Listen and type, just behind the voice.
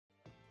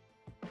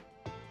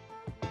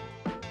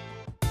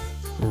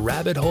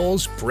Rabbit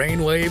holes,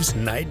 brainwaves,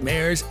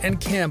 nightmares, and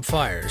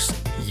campfires.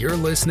 You're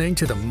listening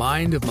to the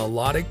Mind of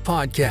Melodic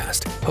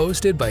podcast,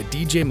 hosted by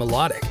DJ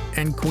Melodic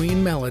and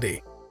Queen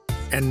Melody.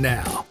 And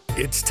now,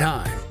 it's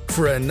time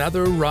for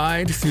another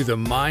ride through the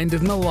Mind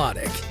of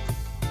Melodic.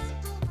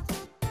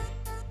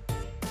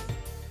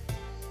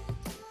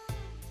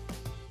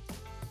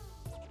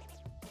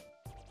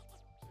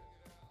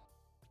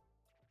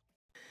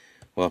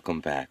 Welcome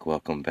back.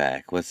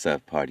 What's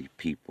up, party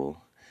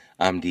people?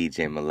 I'm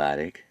DJ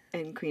Melodic.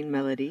 And Queen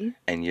Melody.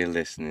 And you're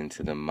listening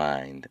to the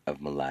Mind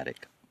of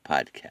Melodic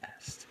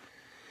podcast.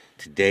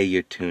 Today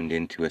you're tuned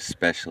into a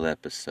special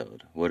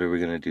episode. What are we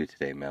going to do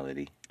today,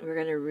 Melody? We're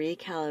going to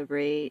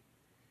recalibrate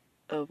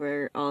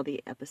over all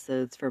the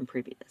episodes from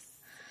previous.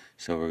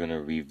 So we're going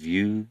to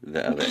review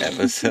the other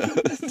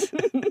episodes.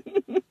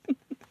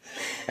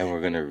 And we're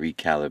going to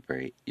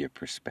recalibrate your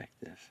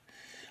perspective.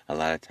 A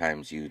lot of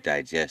times you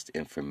digest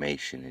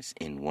information. It's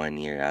in one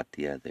ear, out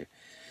the other.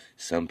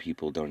 Some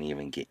people don't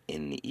even get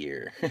in the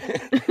ear.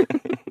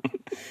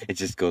 It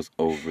just goes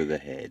over the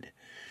head.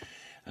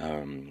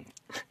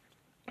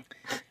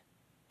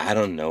 I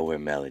don't know where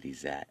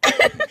Melody's at.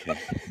 Okay?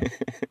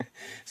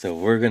 So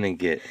we're going to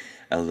get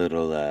a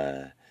little,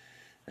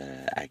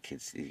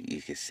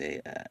 you could say,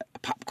 a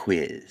pop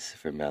quiz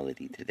for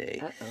Melody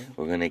today. Uh-oh.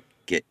 We're going to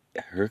get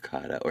her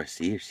caught up, or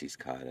see if she's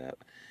caught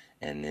up.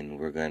 And then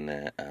we're going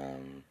to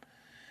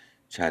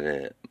try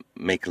to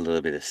make a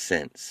little bit of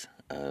sense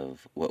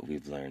of what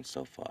we've learned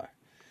so far.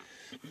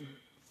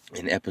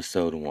 In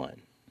episode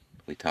 1,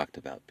 we talked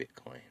about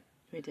Bitcoin.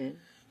 We did.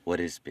 What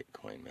is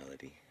Bitcoin,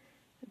 Melody?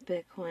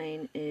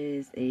 Bitcoin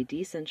is a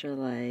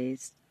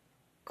decentralized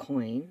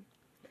coin,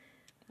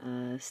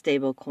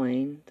 stable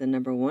coin, the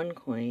number one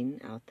coin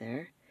out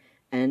there.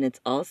 And it's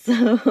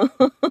also...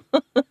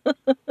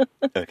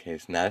 Okay,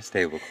 it's not a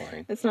stable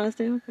coin. It's not a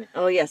stable coin?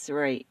 Oh, yes,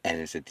 right.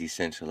 And it's a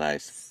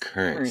decentralized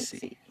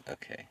currency.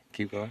 Okay,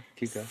 keep going.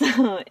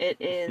 So it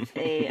is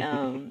a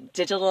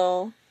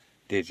digital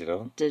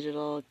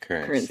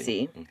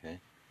currency. Okay.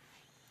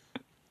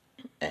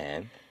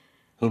 And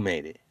who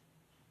made it?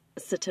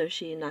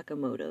 Satoshi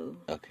Nakamoto.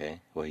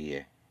 Okay, what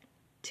year?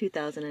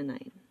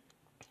 2009.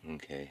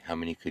 Okay, how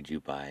many could you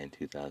buy in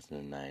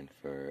 2009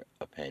 for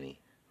a penny?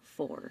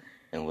 4.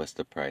 And what's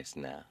the price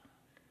now?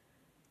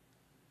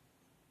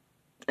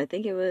 I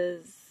think it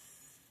was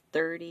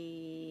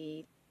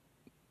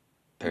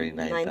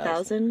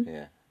 39,000.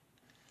 Yeah.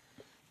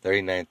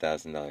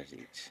 $39,000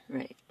 each.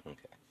 Right.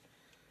 Okay.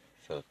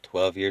 So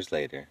 12 years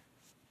later,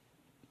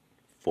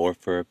 4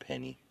 for a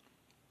penny,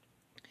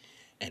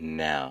 and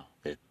now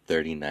they're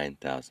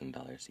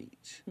 $39,000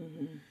 each.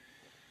 Mm-hmm.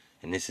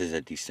 And this is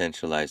a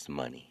decentralized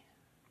money,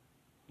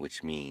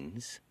 which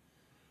means,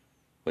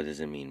 what does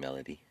it mean,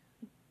 Melody?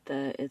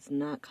 That it's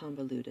not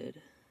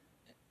convoluted.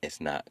 It's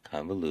not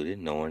convoluted.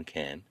 No one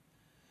can.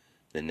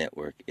 The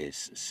network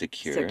is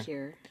secure.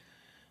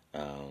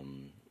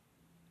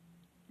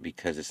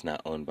 Because it's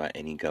not owned by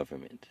any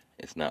government.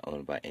 It's not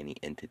owned by any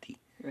entity.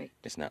 Right.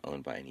 It's not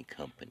owned by any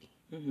company.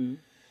 Mm-hmm.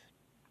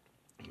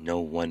 No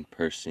one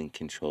person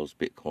controls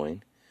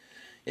Bitcoin.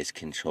 It's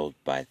controlled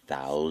by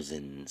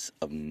thousands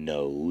of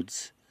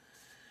nodes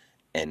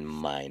and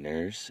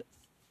miners,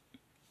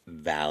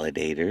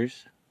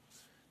 validators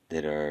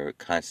that are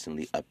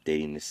constantly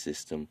updating the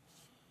system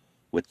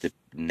with the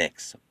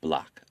next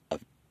block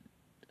of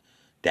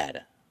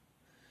data.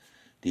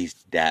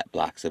 These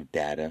blocks of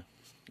data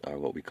are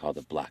what we call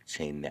the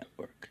blockchain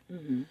network.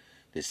 Mm-hmm.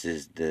 This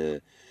is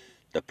the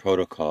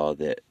protocol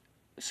that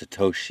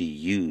Satoshi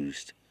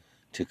used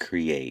to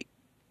create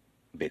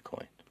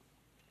Bitcoin.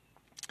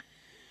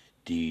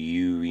 Do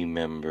you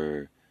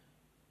remember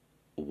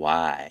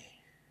why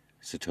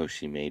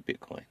Satoshi made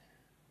Bitcoin?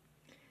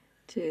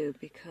 To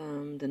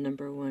become the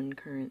number one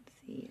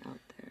currency out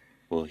there.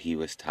 Well, he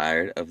was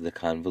tired of the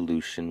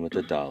convolution with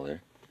the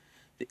dollar,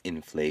 the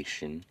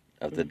inflation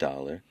of the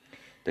dollar,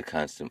 the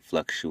constant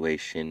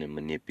fluctuation and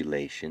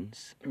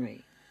manipulations.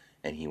 Right.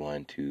 And he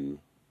wanted to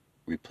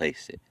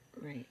replace it.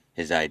 Right.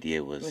 His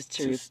idea was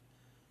to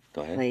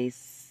go ahead.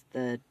 Replace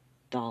the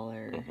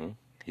dollar. Mm-hmm.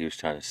 He was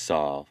trying to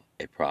solve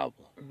a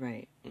problem.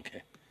 Right.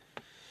 Okay.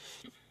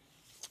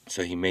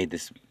 So he made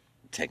this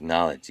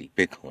technology,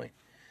 Bitcoin,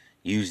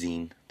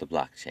 using the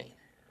blockchain.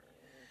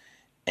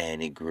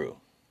 And it grew.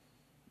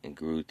 It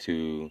grew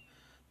to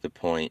the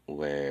point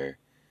where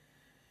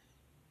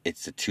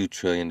it's a $2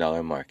 trillion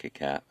market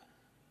cap,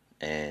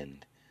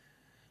 and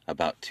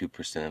about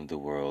 2% of the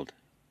world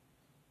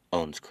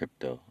owns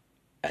crypto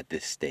at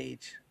this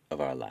stage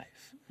of our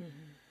life.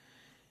 Mm-hmm.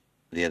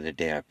 The other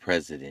day, our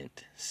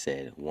president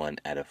said 1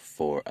 out of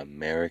 4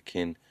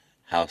 American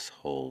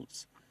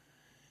households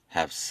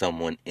have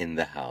someone in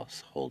the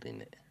house holding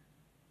it.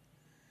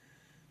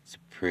 It's a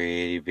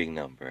pretty big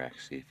number,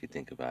 actually, if you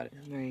think about it.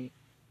 Right.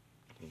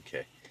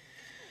 Okay.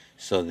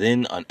 So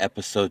then on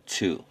episode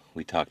 2,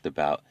 we talked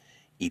about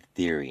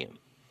Ethereum.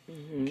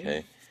 Mm-hmm.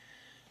 Okay.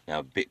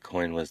 Now,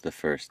 Bitcoin was the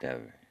first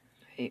ever.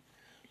 Right.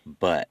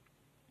 But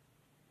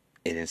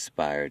it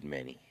inspired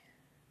many.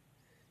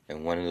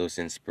 And one of those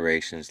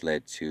inspirations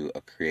led to a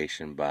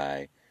creation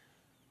by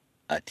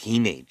a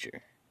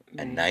teenager,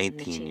 a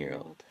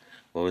 19-year-old.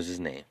 What was his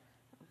name?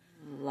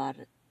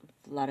 Vitalik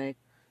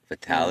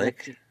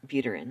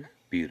Buterin.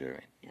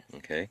 Buterin. Yes.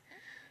 Okay.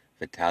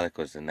 Vitalik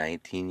was a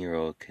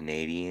 19-year-old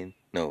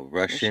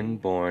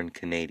Russian-born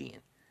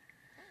Canadian.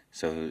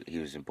 So he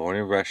was born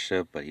in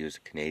Russia, but he was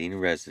a Canadian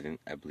resident,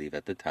 I believe,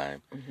 at the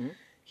time. Mm-hmm.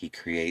 He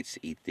creates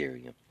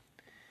Ethereum.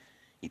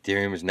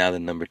 Ethereum is now the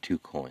number 2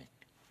 coin.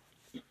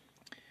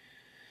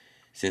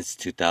 Since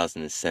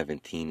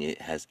 2017,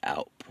 it has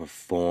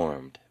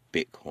outperformed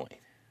Bitcoin.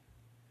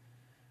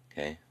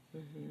 Okay?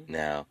 Mm-hmm.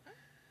 Now,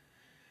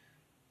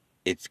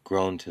 it's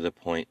grown to the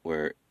point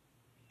where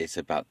it's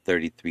about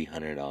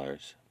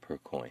 $3,300 per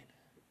coin.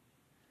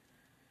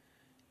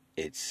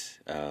 It's,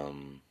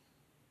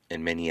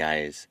 in many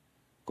eyes,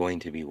 going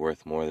to be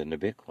worth more than a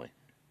Bitcoin.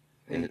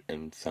 Right.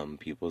 In some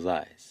people's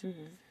eyes.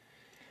 Mm-hmm.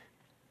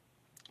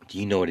 Do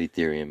you know what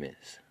Ethereum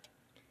is?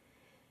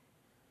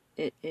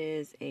 It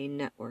is a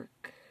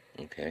network.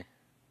 Okay.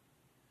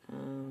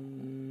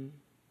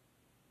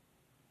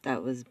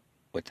 That was...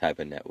 What type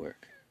of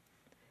network?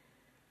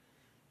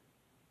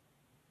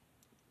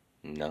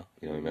 No?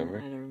 You don't remember?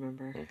 I don't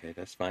remember. Okay,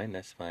 that's fine.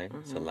 That's fine. Uh-huh.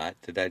 It's a lot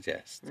to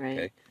digest. Right.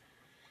 Okay?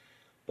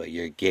 But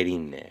you're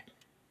getting there.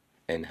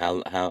 And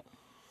how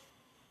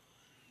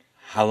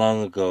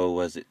long ago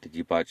was it that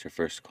you bought your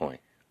first coin?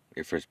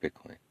 Your first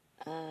Bitcoin?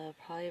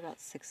 Probably about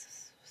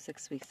six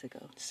weeks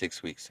ago.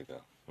 6 weeks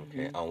ago.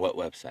 Okay. Mm-hmm. On what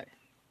website?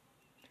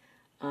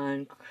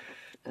 On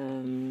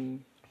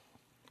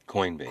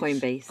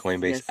Coinbase.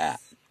 Coinbase yes.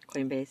 app.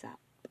 Coinbase app.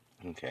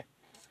 Okay.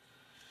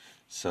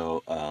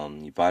 So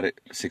you bought it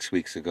 6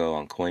 weeks ago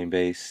on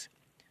Coinbase,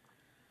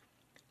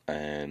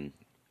 and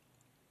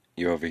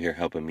you're over here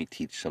helping me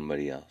teach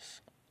somebody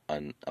else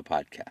on a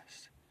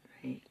podcast.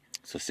 Right.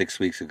 So 6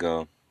 weeks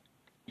ago,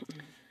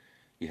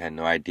 you had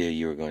no idea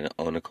you were going to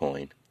own a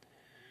coin,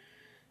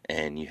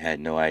 and you had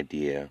no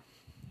idea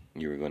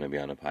you were going to be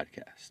on a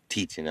podcast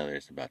teaching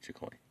others about your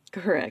coin.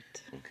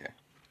 Correct. Okay.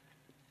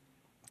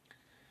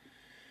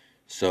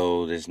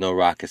 So there's no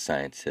rocket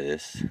science to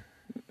this,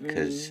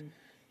 because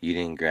you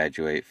didn't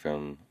graduate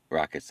from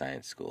rocket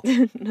science school.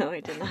 No, I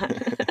did not.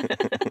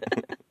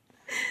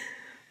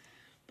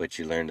 But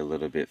you learned a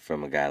little bit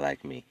from a guy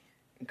like me.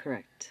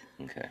 Correct.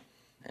 Okay.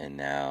 And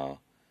now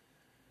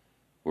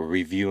we're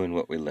reviewing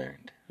what we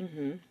learned.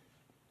 Mm-hmm.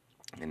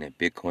 And that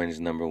Bitcoin is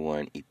number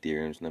 1,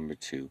 Ethereum is number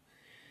 2.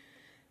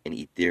 And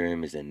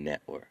Ethereum is a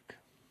network.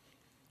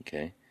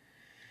 Okay?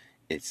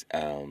 It's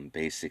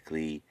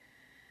basically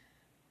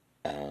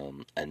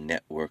a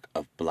network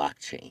of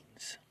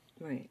blockchains.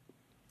 Right.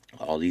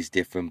 All these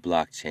different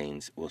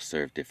blockchains will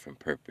serve different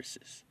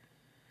purposes.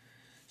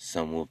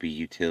 Some will be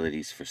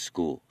utilities for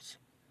schools.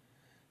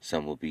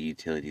 Some will be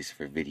utilities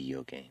for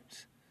video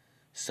games.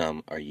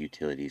 Some are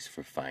utilities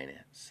for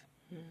finance.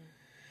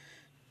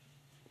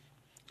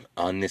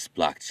 On this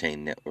blockchain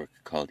network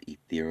called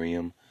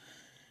Ethereum,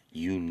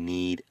 you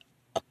need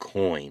a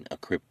coin, a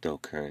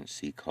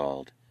cryptocurrency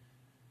called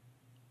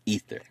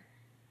Ether,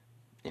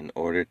 in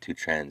order to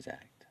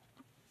transact.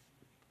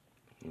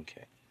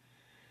 Okay.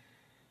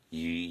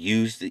 You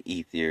use the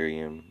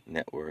Ethereum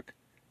network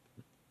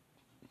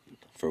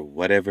for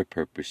whatever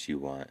purpose you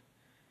want,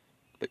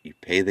 but you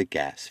pay the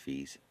gas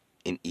fees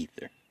in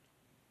Ether.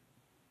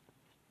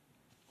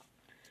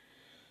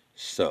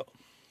 So,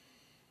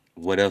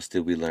 what else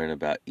did we learn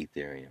about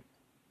Ethereum?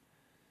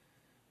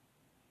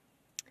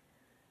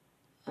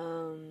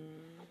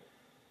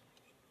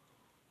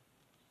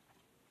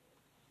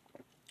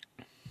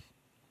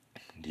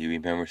 Do you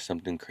remember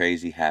something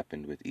crazy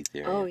happened with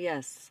Ethereum? Oh,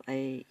 yes.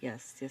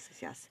 Yes.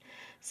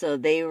 So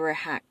they were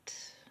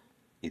hacked.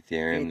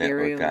 Ethereum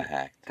network got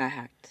hacked. Got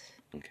hacked.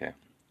 Okay.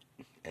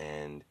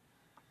 And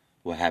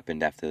what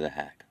happened after the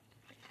hack?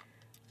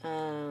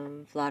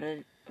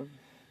 Vitalik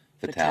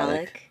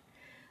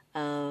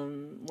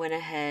went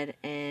ahead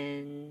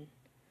and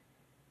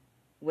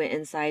went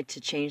inside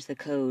to change the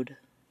code.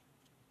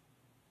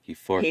 He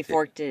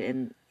forked it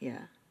and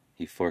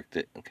He forked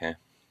it, okay.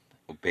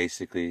 Well,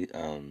 basically,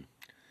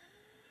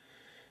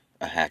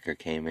 a hacker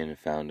came in and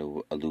found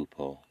a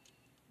loophole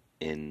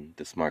in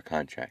the smart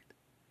contract.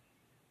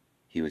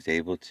 He was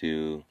able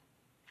to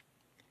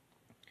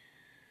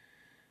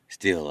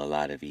steal a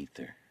lot of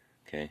Ether,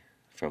 okay,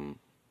 from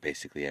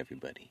basically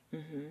everybody.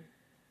 Mm-hmm.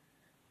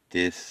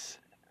 This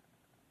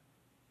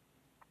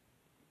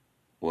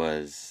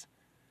was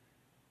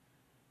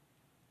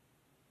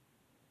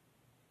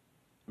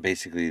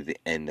basically the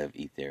end of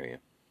Ethereum.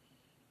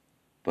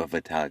 But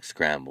Vitalik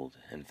scrambled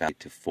and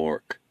found to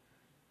fork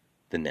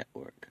the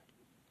network,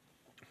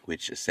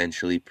 which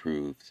essentially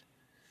proved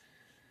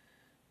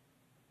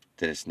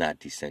that it's not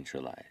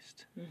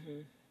decentralized.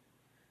 Mm-hmm.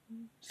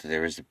 So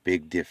there is a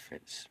big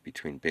difference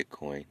between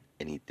Bitcoin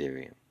and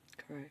Ethereum.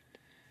 Correct.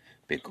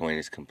 Bitcoin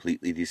is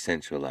completely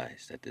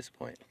decentralized at this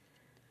point.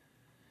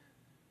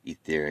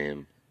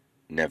 Ethereum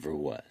never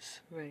was.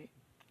 Right.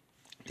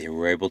 They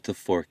were able to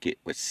fork it,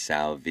 which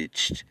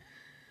salvaged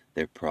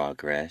their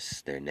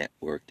progress, their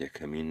network, their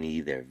community,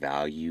 their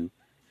value.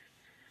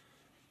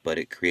 but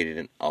it created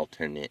an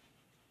alternate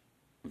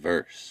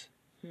verse.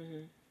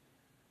 Mm-hmm.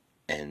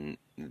 And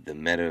the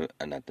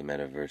not the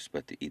metaverse,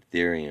 but the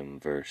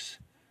Ethereum verse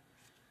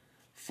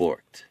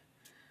forked.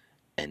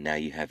 And now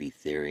you have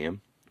Ethereum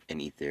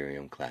and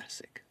Ethereum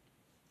Classic.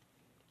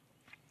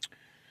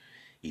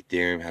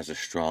 Ethereum has a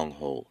strong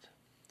hold.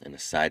 And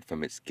aside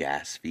from its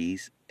gas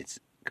fees, it's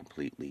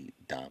completely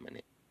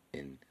dominant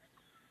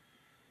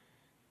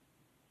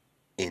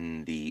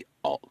in the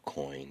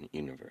altcoin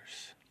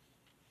universe.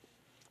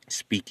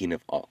 Speaking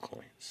of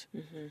altcoins,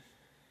 Mm-hmm.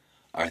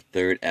 our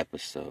third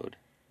episode,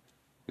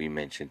 we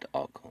mentioned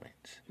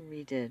altcoins.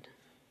 We did.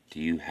 Do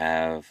you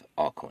have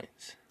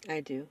altcoins? I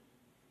do.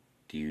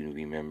 Do you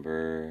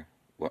remember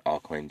what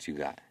altcoins you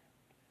got?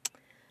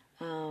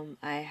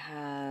 I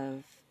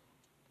have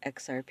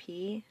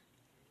XRP,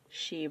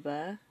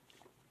 Shiba,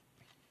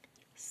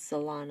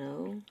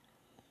 Solano.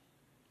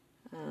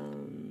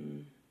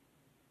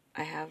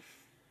 I have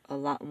a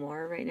lot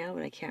more right now,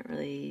 but I can't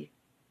really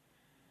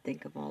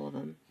think of all of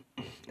them.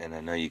 And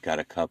I know you got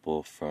a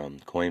couple from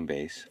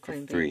Coinbase for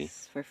free.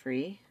 For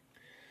free.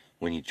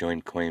 When you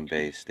joined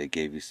Coinbase, they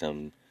gave you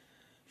some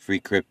free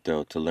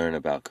crypto to learn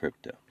about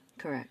crypto.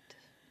 Correct.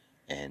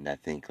 And I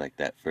think like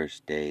that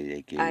first day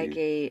they gave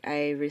you...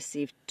 I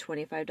received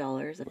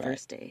 $25 the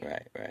first day.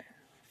 Right.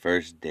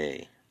 First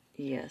day.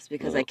 Yes,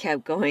 because I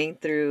kept going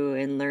through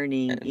and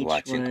learning And each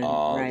watching one.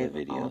 all the All of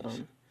videos.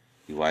 them.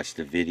 You watch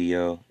the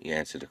video, you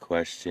answer the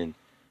question,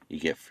 you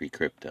get free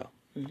crypto.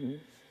 Mm-hmm.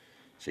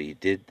 So you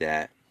did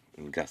that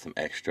and you got some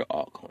extra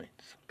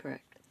altcoins.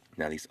 Correct.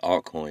 Now these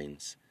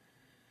altcoins,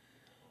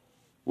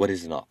 what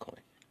is an altcoin?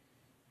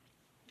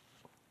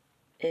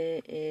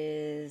 It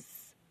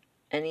is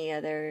any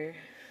other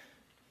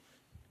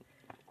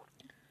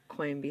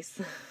coin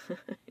besides.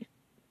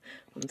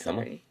 I'm Come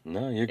sorry. on.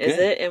 No, you're good. Is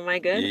it? Am I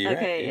good? You're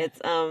okay. right, yeah. It's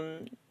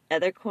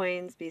other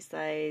coins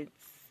besides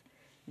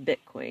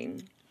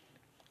Bitcoin.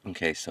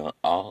 Okay, so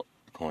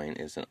altcoin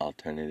is an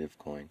alternative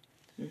coin.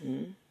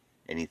 Mm-hmm.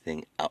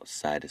 Anything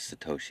outside of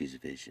Satoshi's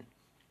vision.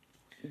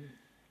 Mm-hmm.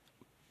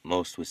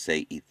 Most would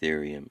say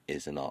Ethereum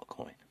is an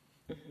altcoin.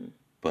 Mm-hmm.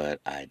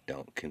 But I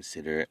don't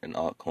consider it an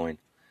altcoin.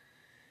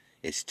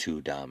 It's too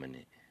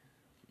dominant.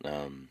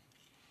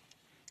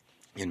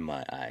 In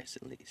my eyes,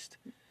 at least.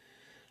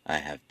 I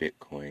have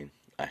Bitcoin,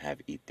 I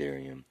have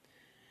Ethereum,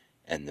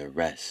 and the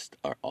rest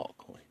are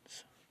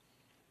altcoins.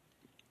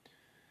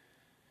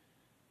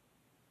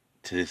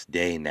 To this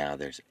day now,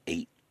 there's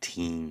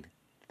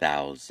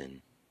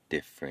 18,000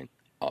 different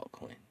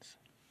altcoins.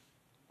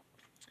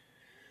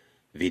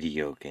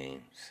 Video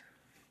games,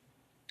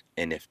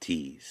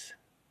 NFTs,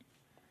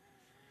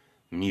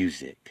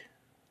 music,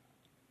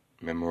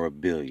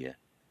 memorabilia,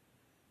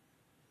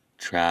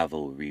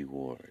 travel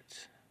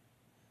rewards,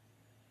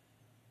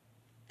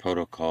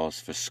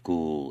 protocols for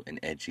school and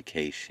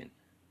education,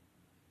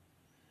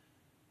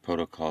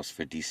 protocols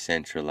for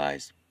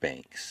decentralized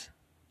banks.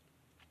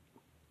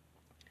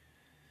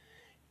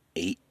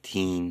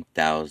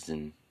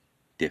 18,000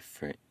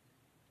 different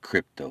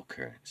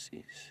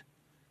cryptocurrencies.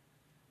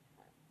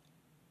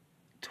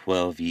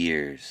 12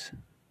 years,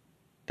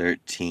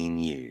 13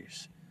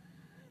 years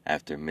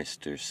after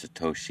Mr.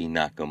 Satoshi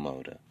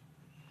Nakamoto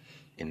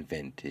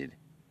invented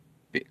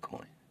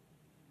Bitcoin.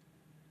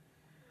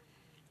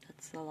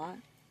 That's a lot.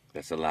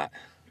 That's a lot.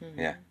 Mm-hmm.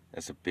 Yeah,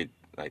 that's a big,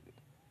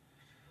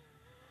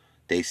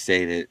 they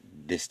say that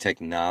this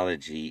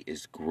technology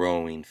is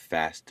growing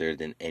faster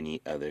than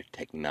any other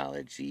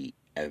technology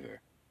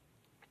ever.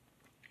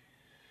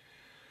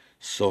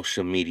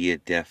 Social media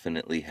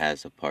definitely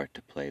has a part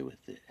to play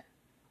with it.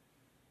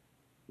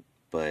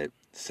 But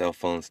cell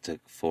phones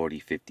took 40,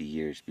 50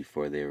 years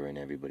before they were in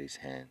everybody's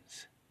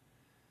hands.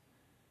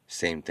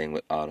 Same thing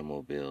with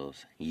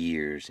automobiles.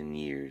 Years and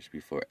years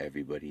before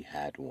everybody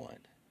had one.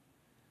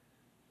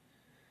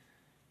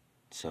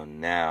 So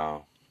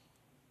now,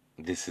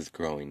 this is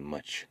growing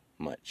much,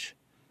 much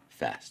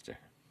faster.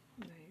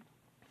 Right.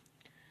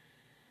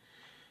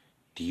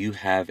 Do you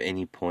have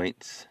any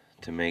points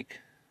to make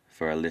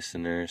for our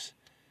listeners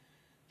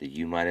that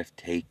you might have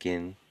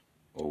taken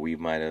or we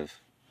might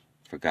have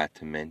forgot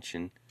to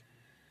mention?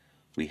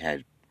 We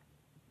had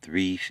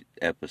 3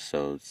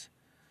 episodes: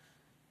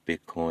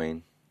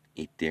 Bitcoin,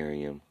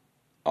 Ethereum,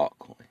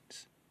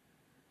 altcoins.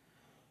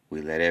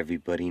 We let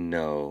everybody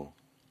know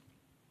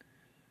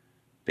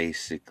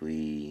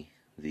basically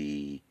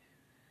the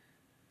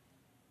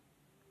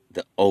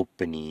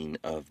opening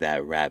of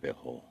that rabbit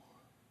hole.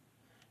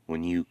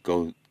 When you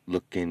go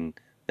look in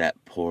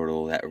that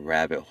portal, that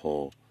rabbit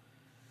hole,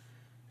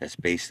 that's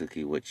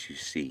basically what you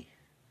see.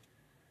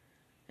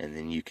 And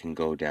then you can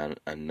go down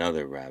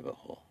another rabbit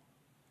hole.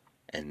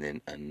 And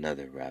then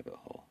another rabbit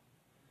hole.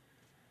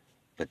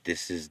 But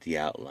this is the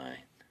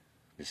outline.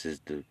 This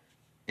is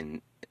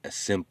in a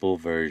simple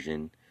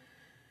version.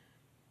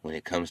 When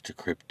it comes to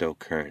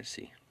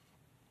cryptocurrency,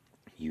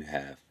 you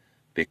have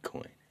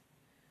Bitcoin,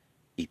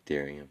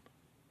 Ethereum,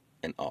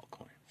 and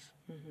altcoins.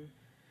 Mm-hmm.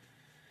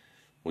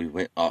 We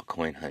went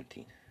altcoin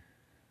hunting.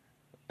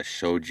 I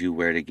showed you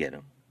where to get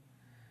them.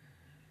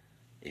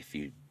 If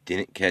you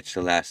didn't catch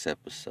the last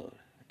episode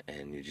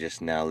and you're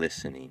just now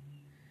listening,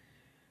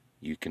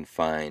 you can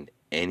find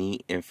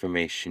any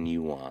information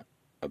you want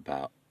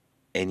about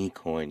any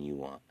coin you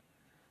want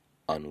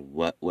on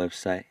what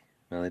website,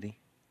 Melody?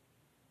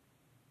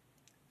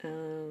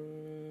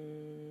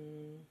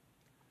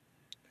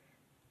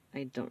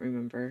 I don't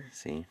remember.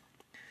 See?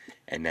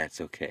 And that's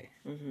okay.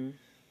 Mm-hmm.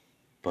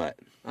 But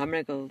I'm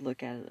going to go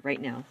look at it right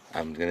now.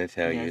 I'm going to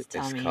tell you, it's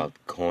called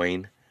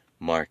Coin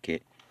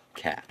Market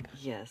Cap.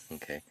 Yes.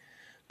 Okay.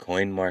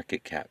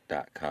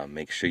 CoinMarketCap.com.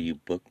 Make sure you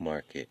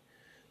bookmark it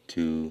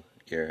to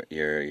your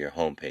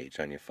homepage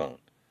on your phone.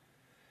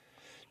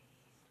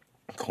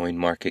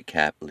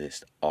 CoinMarketCap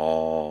lists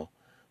all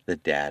the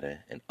data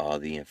and all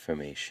the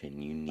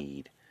information you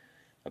need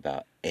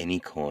about any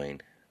coin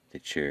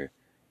that you're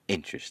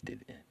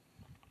interested in.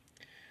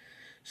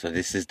 So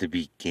this is the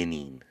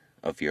beginning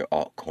of your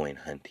altcoin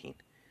hunting.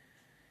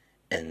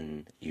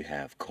 And you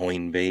have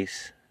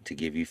Coinbase to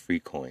give you free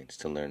coins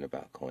to learn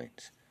about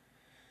coins.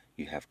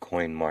 You have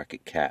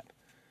CoinMarketCap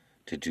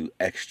to do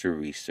extra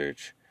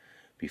research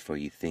before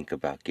you think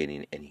about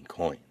getting any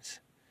coins.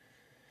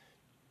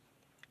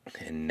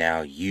 And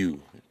now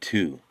you,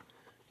 too,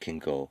 can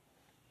go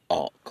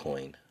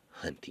altcoin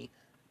hunting.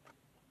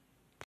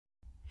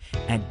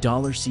 At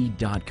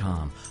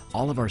dollarseed.com,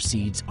 all of our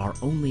seeds are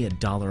only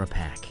 $1 a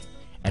pack.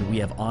 And we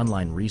have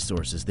online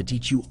resources that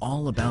teach you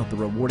all about the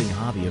rewarding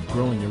hobby of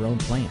growing your own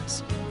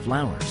plants,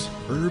 flowers,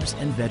 herbs,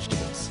 and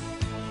vegetables.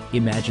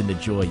 Imagine the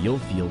joy you'll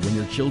feel when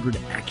your children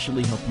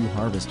actually help you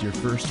harvest your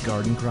first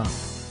garden crop,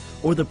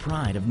 or the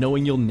pride of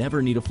knowing you'll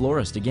never need a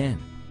florist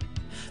again.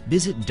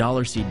 Visit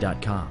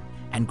dollarseed.com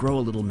and grow a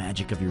little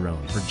magic of your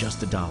own for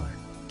just $1.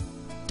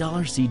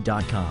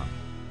 Dollarseed.com.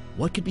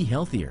 What could be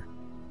healthier?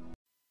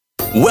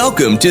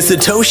 Welcome to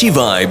Satoshi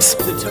Vibes.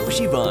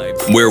 Satoshi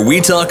Vibes, where we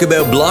talk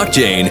about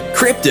blockchain,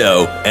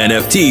 crypto,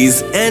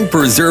 NFTs, and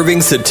preserving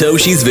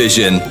Satoshi's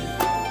vision.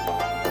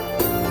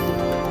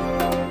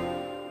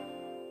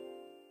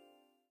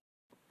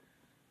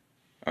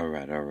 All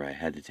right.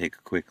 Had to take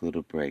a quick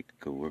little break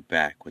because we're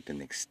back with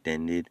an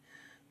extended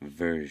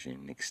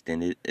version,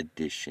 extended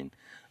edition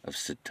of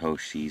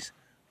Satoshi's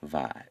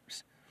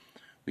Vibes.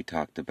 We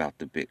talked about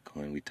the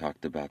Bitcoin, we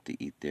talked about the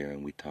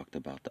Ethereum, we talked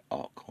about the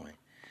altcoin.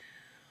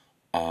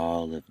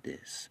 All of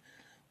this,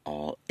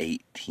 all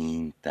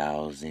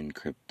 18,000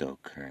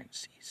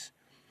 cryptocurrencies,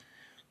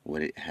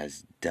 what it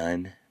has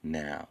done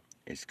now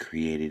is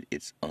created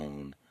its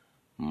own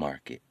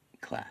market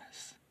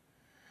class.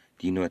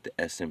 Do you know what the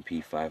S&P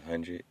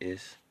 500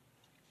 is?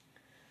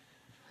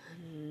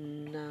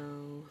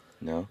 No.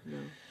 No? No.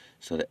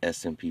 So the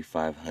S&P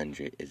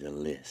 500 is a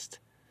list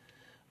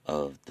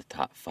of the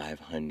top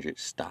 500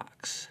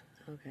 stocks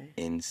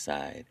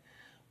inside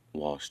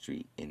Wall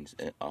Street, and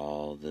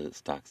all the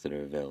stocks that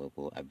are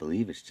available. I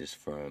believe it's just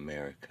for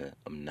America.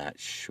 I'm not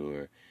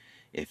sure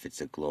if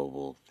it's a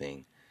global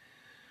thing.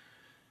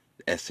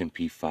 The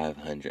S&P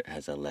 500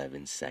 has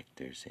 11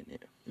 sectors in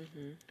it.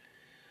 Mm-hmm.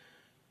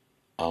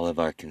 All of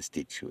our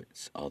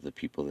constituents, all the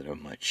people that are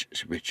much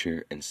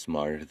richer and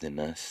smarter than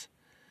us,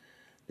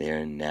 they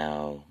are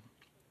now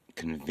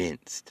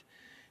convinced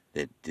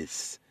that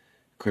this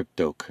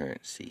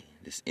cryptocurrency,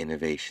 this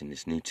innovation,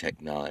 this new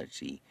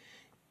technology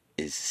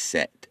is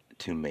set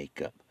to make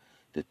up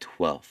the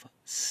 12th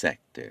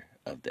sector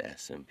of the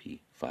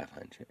S&P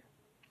 500.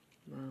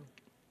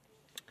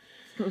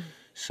 Wow.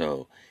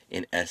 So,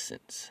 in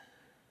essence,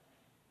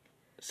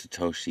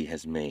 Satoshi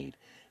has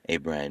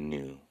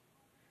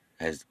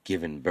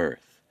given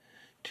birth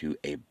to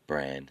a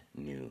brand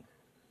new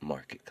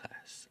market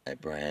class, a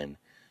brand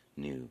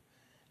new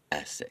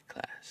asset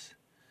class.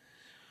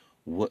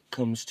 What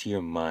comes to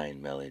your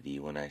mind, Melody,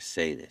 when I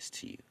say this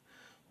to you?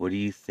 What do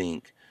you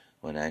think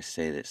when I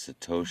say that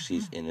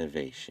Satoshi's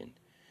innovation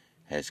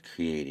has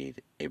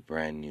created a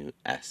brand new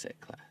asset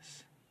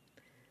class?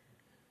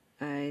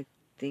 I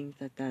think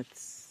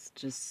that's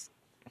just,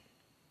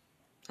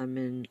 I'm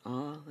in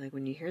awe, like,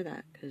 when you hear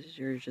that, because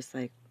you're just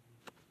like,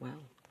 wow,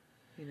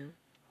 you know?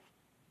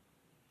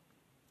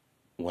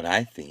 What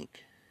I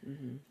think,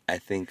 I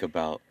think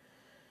about,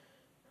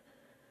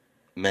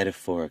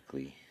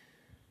 metaphorically,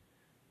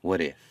 what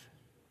if?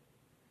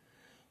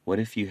 What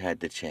if you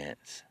had the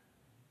chance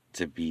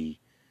to be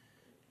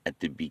at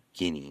the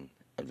beginning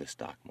of the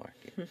stock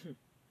market?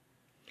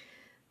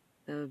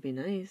 That would be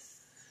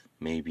nice.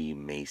 Maybe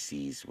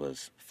Macy's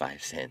was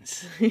 5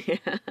 cents. Yeah.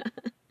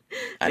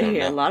 I don't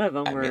know. A lot of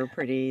them were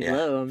pretty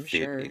low, I'm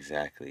sure.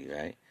 Exactly,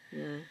 right?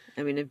 Yeah.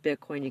 I mean, if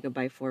Bitcoin you could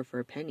buy for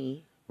a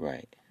penny.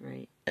 Right.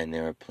 Right. And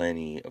there are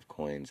plenty of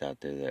coins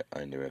out there that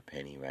are under a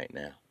penny right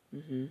now.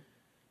 Mm-hmm.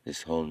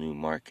 This whole new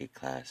market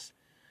class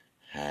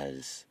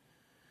has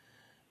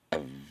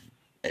an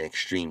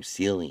extreme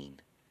ceiling,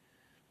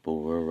 but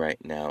we're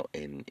right now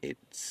in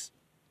its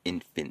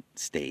infant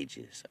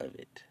stages of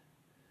it.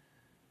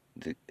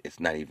 It's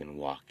not even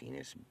walking,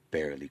 it's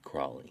barely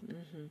crawling.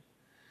 Mm-hmm.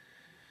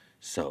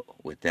 So,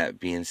 with that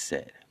being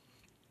said,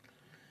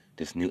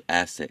 this new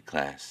asset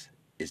class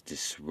is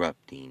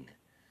disrupting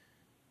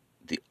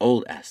the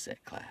old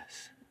asset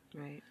class.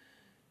 Right.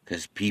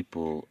 Because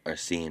people are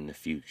seeing the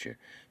future.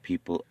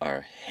 People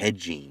are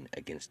hedging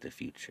against the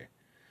future.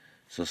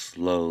 So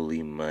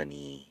slowly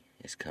money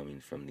is coming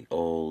from the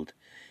old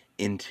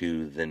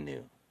into the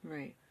new.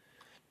 Right.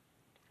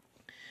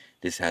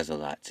 This has a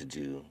lot to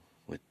do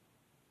with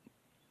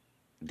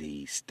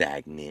the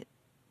stagnant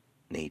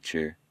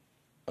nature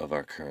of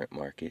our current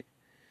market.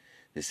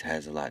 This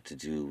has a lot to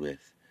do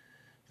with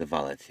the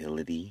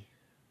volatility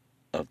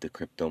of the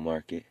crypto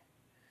market.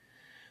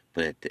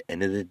 But at the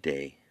end of the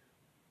day,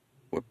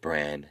 we're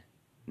brand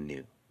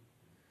new.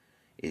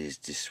 It is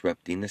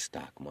disrupting the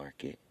stock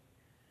market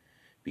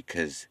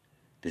because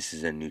this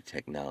is a new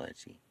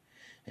technology.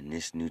 And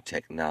this new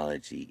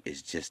technology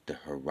is just the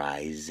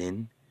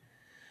horizon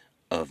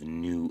of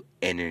new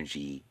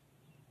energy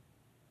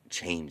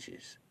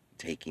changes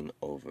taking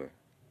over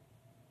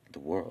the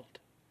world.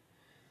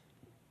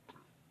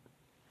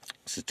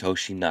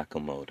 Satoshi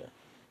Nakamoto,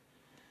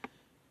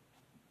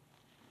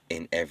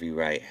 in every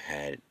right,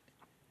 had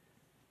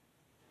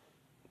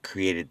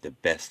created the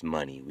best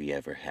money we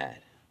ever had.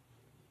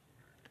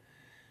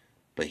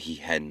 But he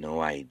had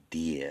no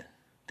idea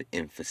the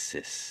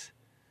emphasis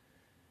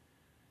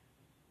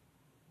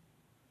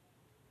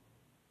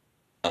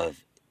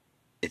of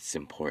its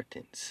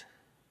importance.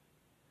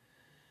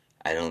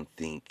 I don't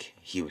think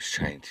he was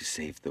trying to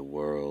save the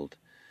world.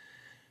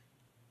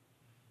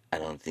 I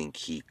don't think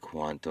he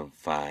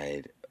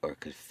quantified or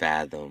could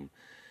fathom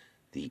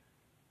the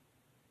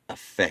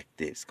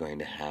effect it's going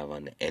to have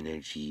on the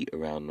energy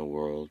around the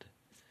world.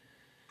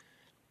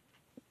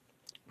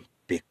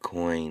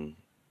 Bitcoin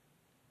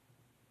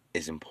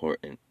is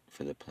important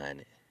for the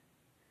planet.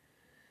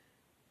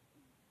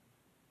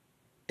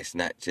 It's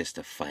not just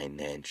a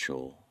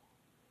financial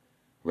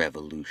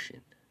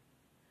revolution.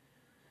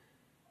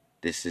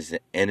 This is an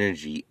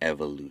energy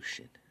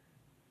evolution.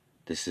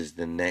 This is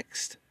the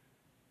next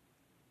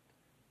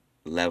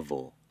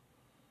level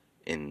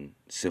in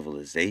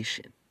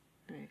civilization.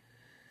 Right.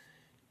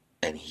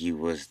 And he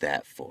was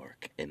that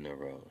fork in the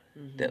road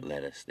that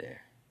led us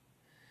there.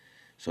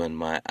 So in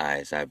my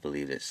eyes, I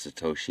believe that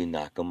Satoshi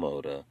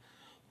Nakamoto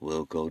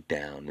will go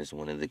down as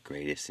one of the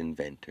greatest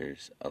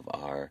inventors of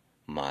our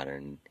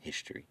modern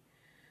history,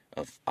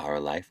 of our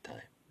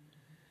lifetime.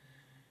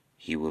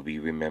 He will be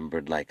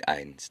remembered like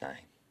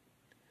Einstein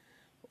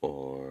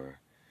or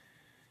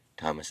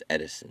Thomas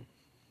Edison,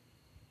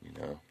 you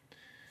know.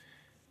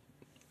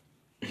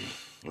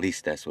 At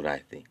least that's what I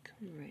think.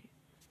 Right.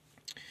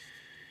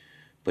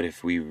 But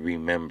if we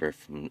remember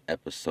from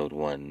episode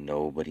 1,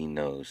 nobody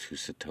knows who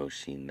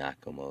Satoshi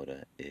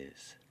Nakamoto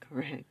is.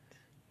 Correct.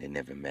 They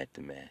never met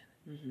the man.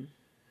 Mm-hmm.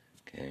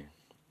 Okay?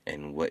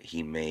 And what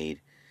he made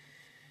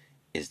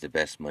is the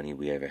best money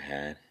we ever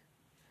had.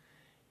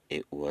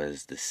 It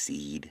was the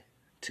seed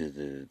to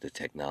the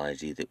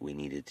technology that we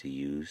needed to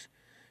use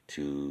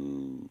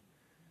to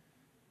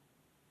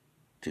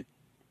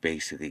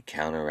basically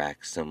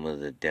counteract some of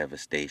the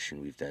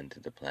devastation we've done to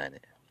the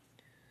planet.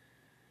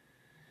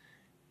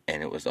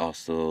 And it is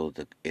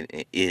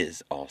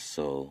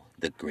also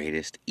the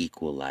greatest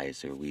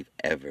equalizer we've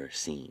ever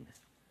seen.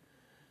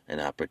 An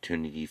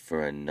opportunity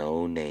for a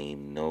no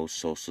name, no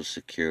social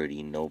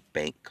security, no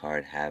bank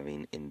card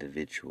having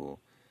individual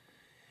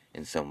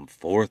in some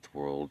fourth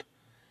world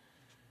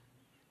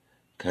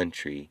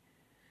country,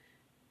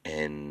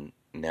 and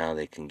now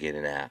they can get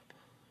an app,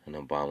 an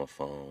Obama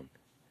phone,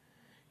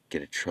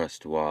 get a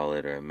Trust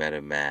Wallet or a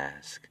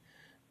MetaMask,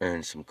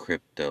 earn some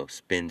crypto,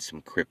 spend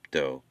some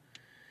crypto,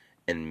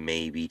 and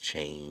maybe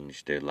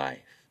change their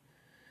life,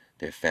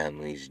 their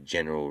family's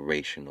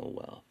generational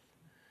wealth.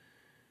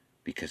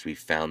 Because we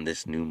found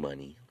this new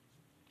money,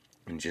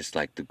 and just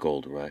like the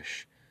gold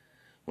rush,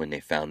 when they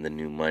found the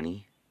new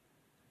money,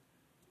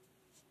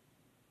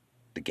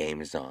 the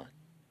game is on.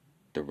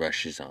 The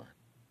rush is on.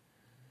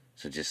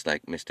 So just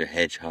like Mr.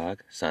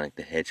 Hedgehog, Sonic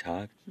the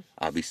Hedgehog,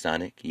 I'll be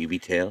Sonic, you be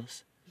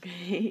Tails.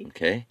 Okay.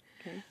 Okay?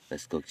 Okay.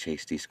 Let's go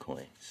chase these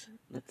coins.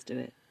 Let's do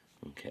it.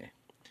 Okay.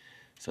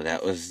 So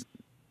that was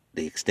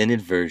the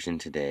extended version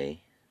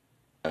today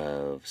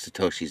of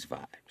Satoshi's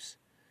Vibes.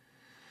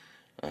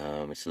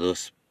 It's a little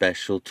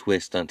special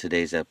twist on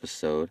today's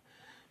episode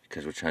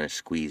because we're trying to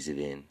squeeze it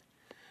in.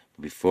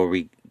 But before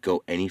we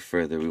go any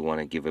further, we want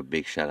to give a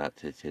big shout out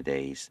to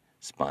today's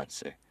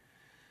sponsor.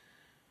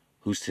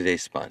 Who's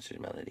today's sponsor,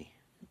 Melody?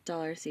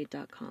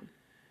 Dollarseed.com.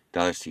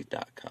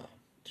 Dollarseed.com.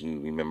 Do you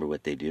remember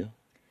what they do?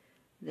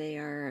 They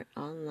are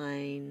an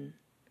online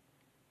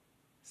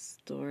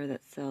store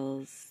that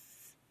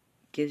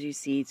gives you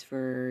seeds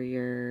for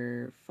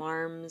your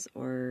farms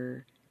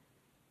or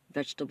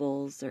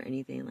vegetables or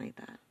anything like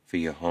that. For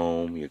your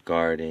home, your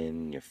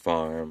garden, your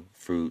farm,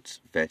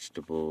 fruits,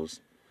 vegetables.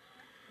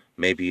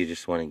 Maybe you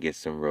just want to get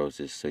some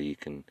roses so you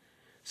can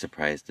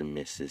surprise the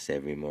missus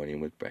every morning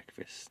with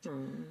breakfast.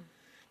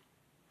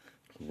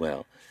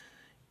 Well,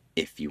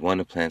 if you want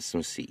to plant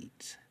some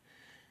seeds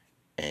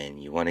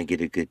and you want to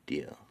get a good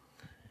deal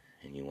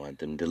and you want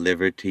them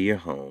delivered to your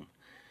home,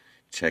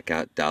 check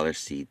out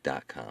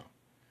dollarseed.com.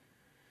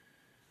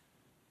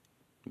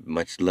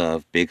 Much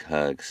love, big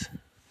hugs.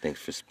 Thanks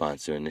for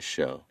sponsoring the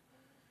show.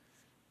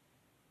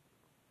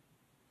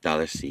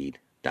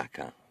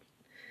 dollarseed.com.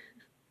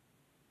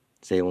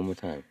 Say it one more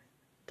time.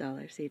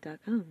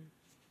 dollarseed.com.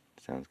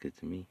 Sounds good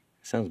to me.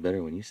 Sounds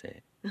better when you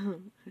say it.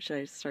 Should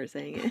I start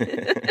saying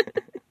it?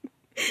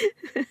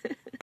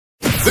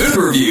 Food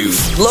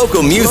reviews,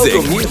 local music,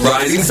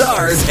 rising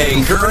stars,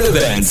 and current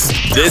events.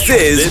 This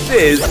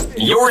is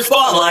your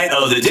Spotlight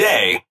of the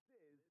Day.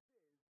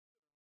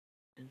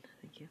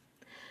 Thank you.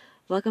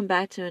 Welcome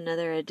back to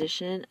another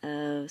edition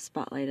of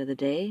Spotlight of the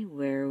Day,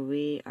 where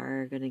we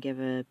are going to give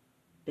a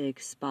big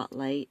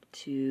spotlight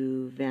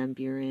to Van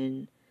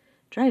Buren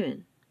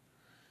Drive-In.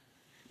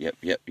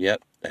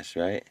 Yep. That's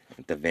right.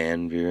 The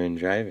Van Buren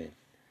Drive-In.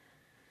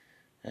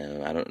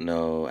 I don't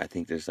know. I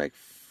think there's like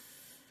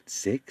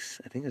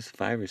 6. I think there's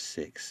 5 or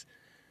 6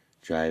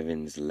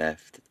 drive-ins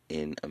left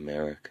in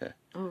America.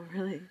 Oh,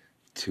 really?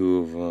 2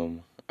 of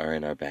them are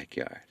in our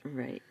backyard.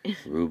 Right.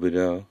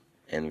 Rubidoux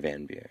and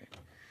Van Buren.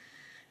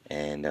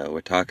 And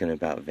we're talking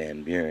about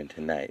Van Buren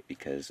tonight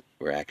because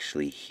we're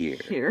actually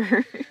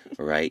here.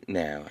 Right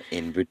now,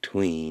 in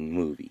between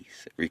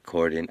movies,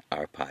 recording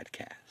our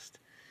podcast.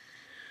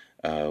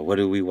 What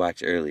did we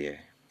watch earlier?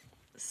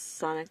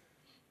 Sonic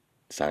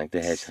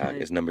the Hedgehog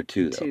is number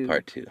 2, though,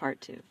 part 2.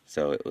 Part 2.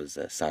 So it was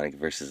Sonic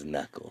versus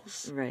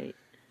Knuckles. Right.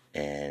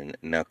 And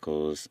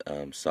Knuckles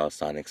saw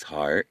Sonic's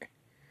heart.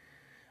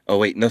 Oh,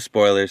 wait, no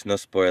spoilers.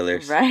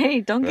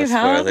 Right, don't give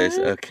spoilers.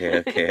 out.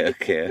 Okay.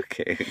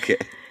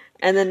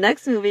 And the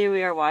next movie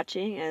we are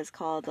watching is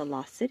called The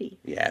Lost City.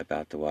 Yeah,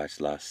 about to watch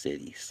Lost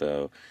City.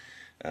 So,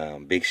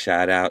 big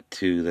shout out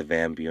to the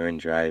Van Buren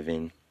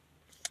Drive-In.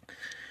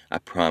 I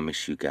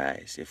promise you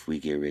guys, if we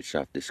get rich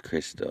off this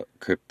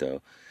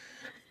crypto,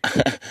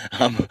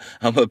 I'm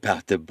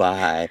about to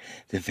buy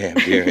the Van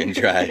Buren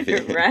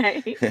Drive-In.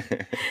 Right.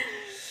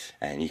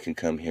 And you can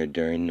come here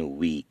during the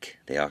week.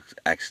 They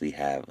actually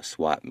have a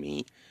swap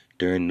meet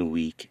during the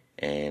week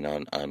and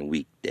on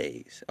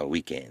weekdays, or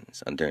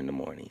weekends, during the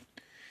morning.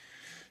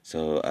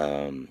 So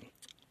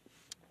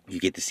you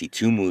get to see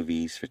 2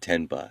 movies for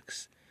 $10.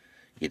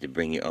 You get to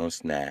bring your own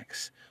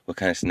snacks. What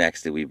kind of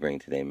snacks did we bring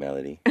today,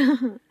 Melody?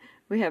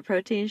 We have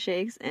protein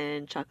shakes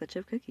and chocolate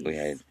chip cookies. We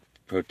had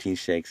protein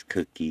shakes,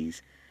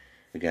 cookies.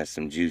 We got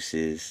some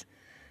juices.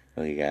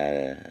 We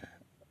got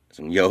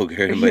some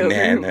yogurt and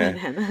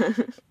banana.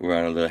 We're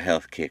on a little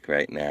health kick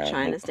right now.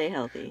 Trying to stay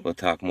healthy. We'll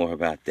talk more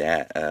about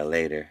that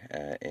later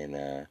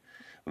in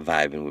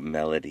Vibing with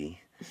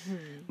Melody.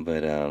 Mm-hmm.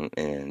 But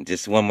and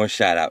just one more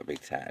shout out,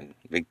 big time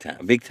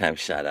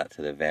shout out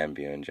to the Van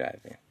Buren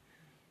Drive-In.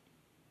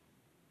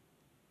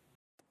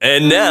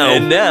 And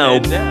now,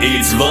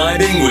 it's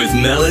Vibing with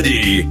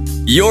Melody.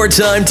 Your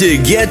time to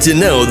get to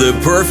know the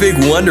perfect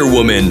Wonder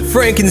Woman,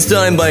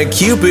 Frankenstein by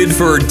Cupid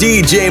for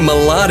DJ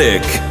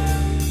Melodic.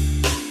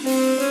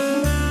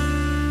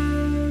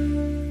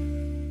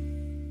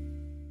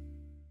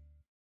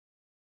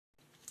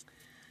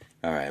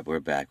 All right,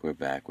 we're back.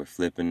 We're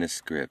flipping the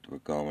script. We're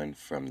going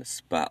from the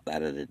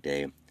Spotlight of the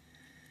Day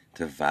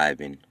to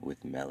Vibing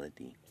with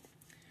Melody.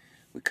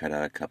 We cut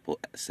out a couple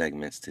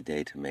segments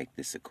today to make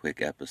this a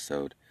quick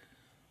episode,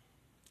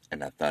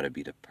 and I thought it'd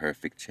be the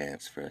perfect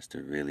chance for us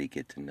to really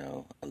get to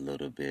know a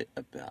little bit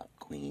about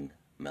Queen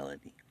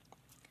Melody.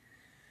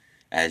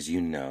 As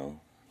you know,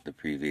 the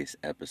previous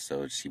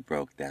episode, she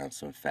broke down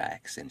some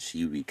facts, and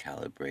she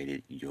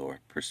recalibrated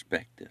your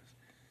perspective.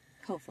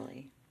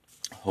 Hopefully.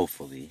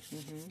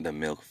 Mm-hmm. The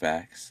milk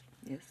facts,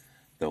 yes,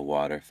 the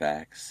water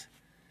facts,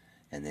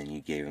 and then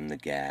you gave them the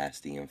gas,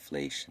 the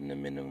inflation, the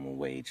minimum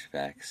wage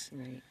facts.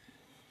 Right.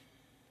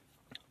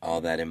 All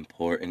that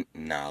important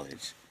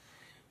knowledge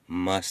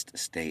must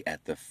stay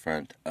at the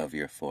front of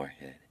your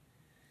forehead,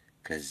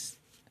 because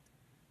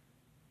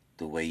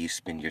the way you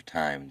spend your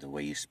time, the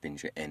way you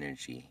spend your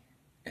energy,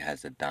 it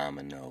has a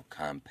domino,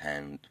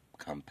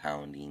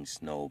 compounding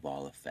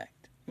snowball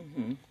effect.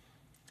 Mm-hmm.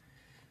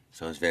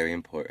 So it's very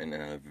important,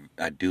 and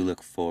I do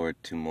look forward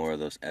to more of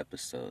those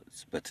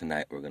episodes. But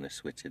tonight we're going to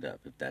switch it up,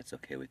 if that's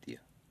okay with you.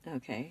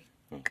 Okay.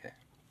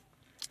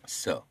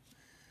 So,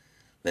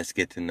 let's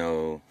get to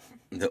know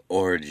the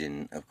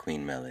origin of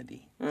Queen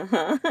Melody.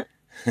 Uh-huh.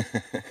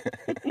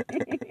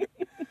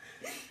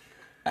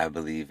 I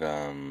believe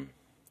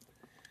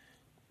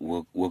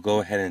we'll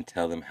go ahead and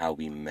tell them how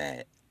we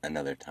met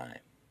another time.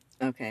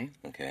 Okay.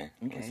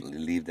 Let's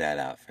leave that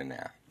out for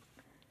now.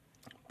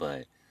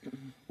 But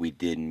we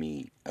did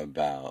meet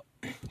about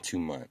 2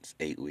 months,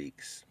 8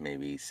 weeks,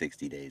 maybe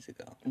 60 days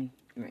ago.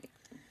 Right.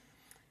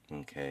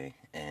 Okay,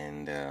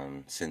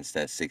 and since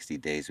that 60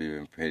 days,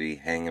 we've been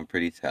hanging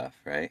pretty tough,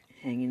 right?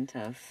 Hanging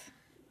tough.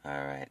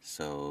 All right,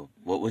 so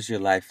what was your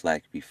life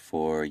like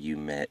before you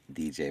met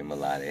DJ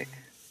Melodic?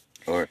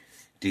 Or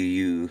do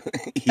you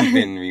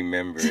even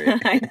remember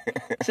it? I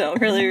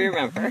don't really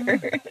remember.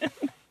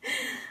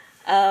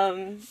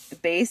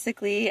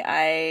 Basically,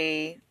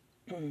 I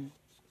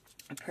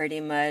pretty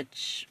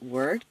much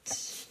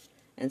worked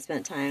and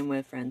spent time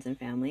with friends and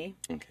family.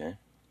 Okay.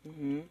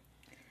 Mm-hmm.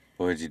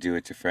 What did you do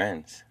with your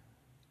friends?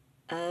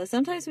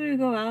 Sometimes we would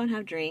go out and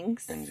have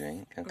drinks. And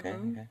drink, okay.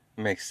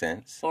 Makes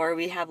sense. Or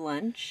we have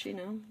lunch,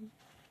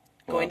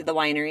 Going to the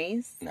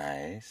wineries.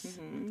 Nice.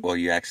 Mm-hmm. Well,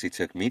 you actually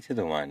took me to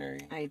the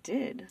winery. I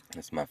did.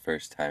 It's my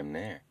first time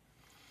there.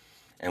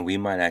 And we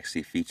might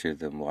actually feature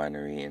the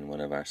winery in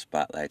one of our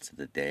spotlights of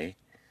the day.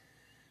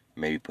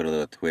 Maybe put a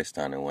little twist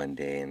on it one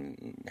day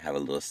and have a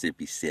little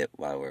sippy sip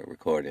while we're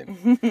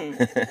recording.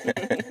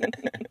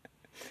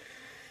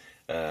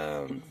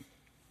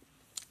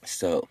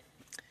 So,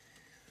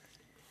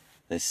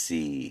 let's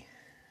see.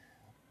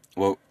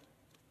 Well,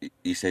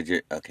 you said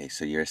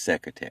so you're a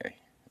secretary,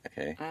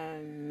 okay?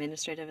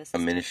 Administrative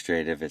assistant.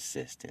 Administrative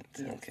assistant,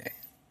 Yes. okay.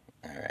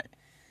 All right.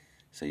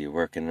 So you're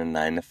working a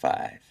 9 to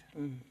 5.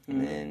 Mm-hmm.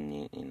 And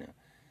then,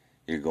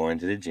 you're going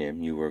to the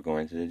gym. You were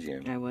going to the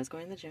gym. I was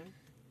going to the gym.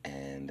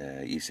 And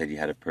you said you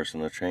had a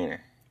personal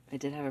trainer. I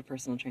did have a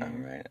personal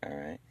trainer. All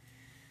right.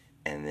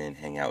 And then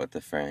hang out with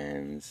the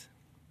friends.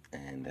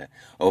 And,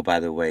 oh,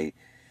 by the way,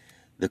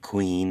 the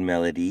Queen,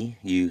 Melody,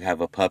 you have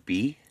a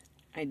puppy.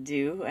 I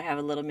do. I have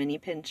a little mini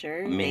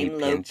pincher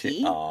named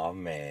Loki. Oh,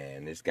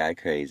 man, this guy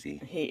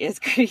crazy. He is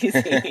crazy.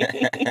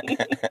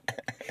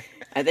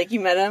 I think you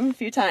met him a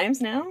few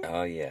times now.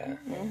 Oh, yeah.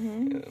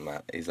 Mm-hmm.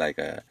 He's like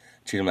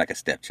treat him like a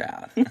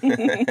stepchild.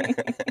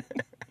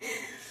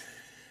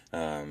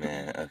 Oh,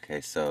 man.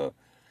 Okay, so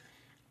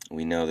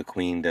we know the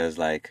Queen does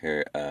like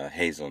her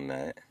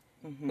hazelnut.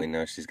 Mm-hmm. We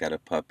know she's got a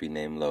puppy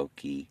named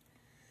Loki.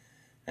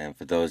 And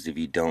for those of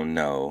you who don't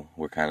know,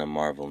 we're kind of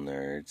Marvel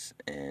nerds.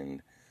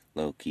 And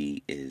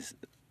Loki is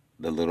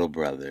the little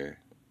brother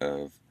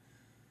of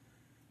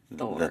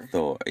Thor.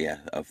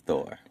 Of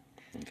Thor.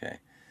 Okay.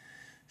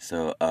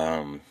 So,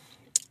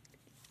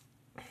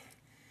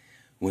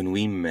 when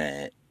we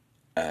met,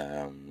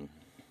 getting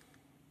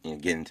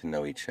to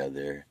know each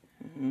other,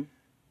 mm-hmm.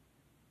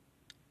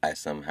 I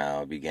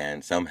somehow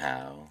began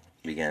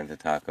to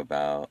talk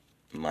about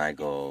my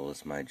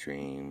goals, my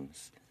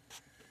dreams,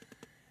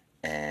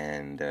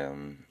 and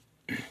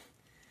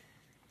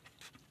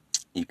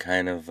you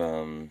kind of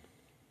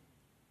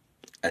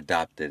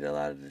adopted a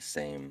lot of the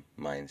same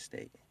mind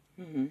state.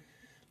 Mm-hmm.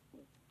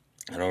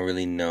 I don't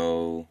really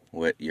know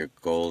what your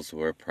goals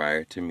were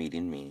prior to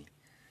meeting me,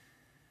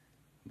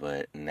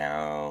 but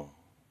now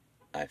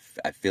I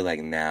feel like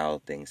now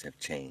things have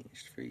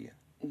changed for you.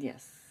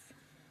 Yes.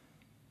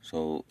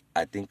 So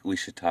I think we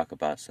should talk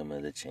about some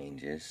of the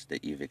changes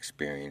that you've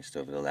experienced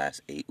over the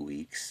last 8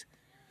 weeks,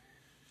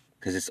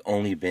 because it's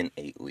only been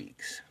 8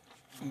 weeks.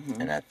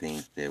 Mm-hmm. And I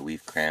think that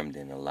we've crammed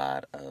in a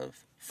lot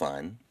of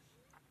fun.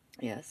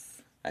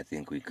 Yes. I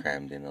think we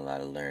crammed in a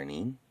lot of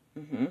learning.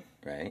 Mm-hmm.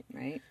 Right?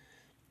 Right.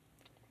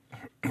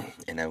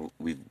 And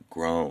we've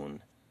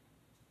grown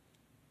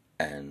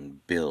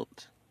and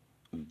built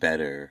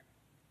better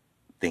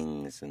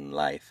things in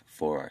life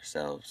for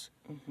ourselves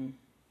mm-hmm.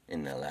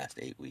 in the last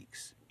 8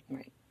 weeks.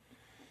 Right.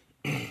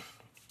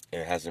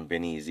 It hasn't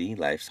been easy.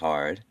 Life's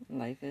hard.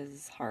 Life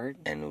is hard.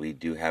 And we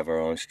do have our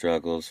own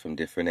struggles from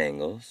different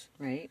angles.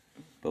 Right.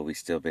 But we've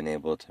still been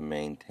able to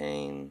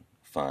maintain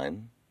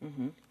fun.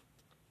 Mm-hmm.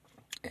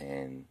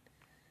 And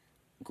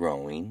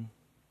growing.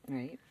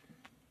 Right.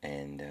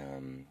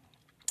 And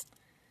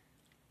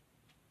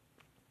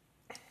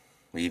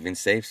we even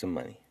saved some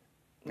money.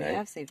 We right?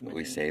 have saved money.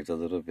 We saved a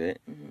little bit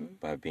mm-hmm.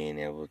 by being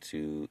able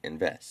to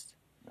invest.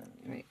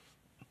 Right.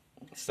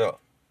 So,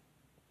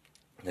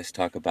 let's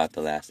talk about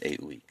the last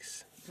 8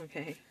 weeks.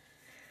 Okay.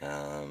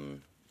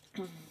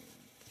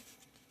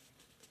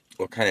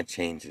 What kind of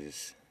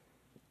changes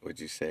would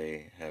you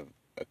say have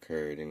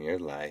occurred in your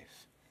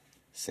life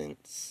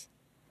since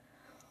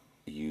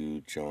you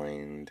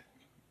joined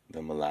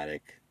the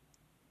melodic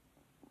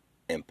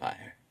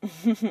empire?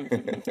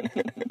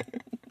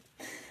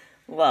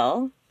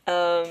 Well,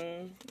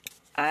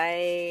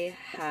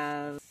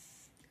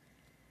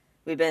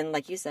 we've been,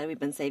 like you said, we've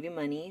been saving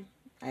money.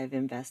 I've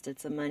invested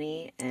some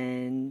money,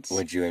 and...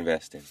 What'd you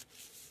invest in?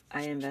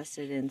 I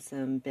invested in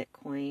some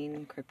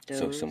Bitcoin, cryptos.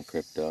 So some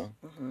crypto?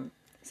 Uh-huh.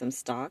 Some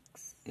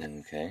stocks.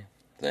 Okay.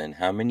 Then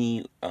how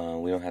many,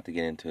 we don't have to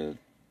get into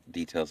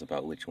details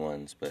about which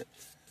ones, but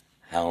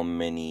how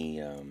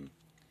many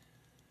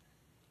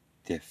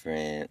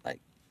different,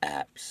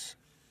 apps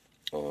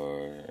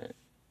or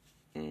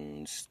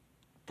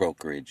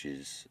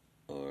brokerages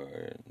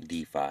or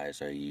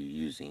DeFis are you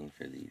using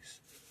for these?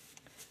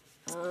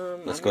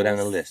 Let's go down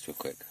the list real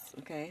quick.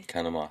 Okay.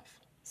 Count them off.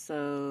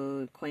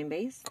 So,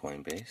 Coinbase.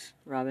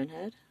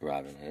 Robinhood.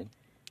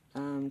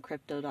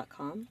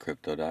 Crypto.com.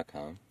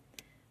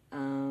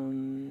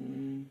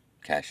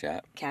 Cash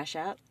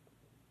App.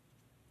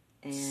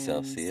 And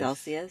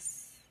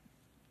Celsius.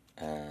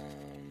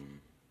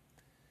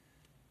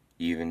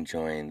 You even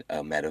joined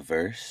a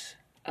metaverse.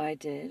 I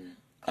did.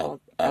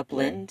 Called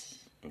Upland.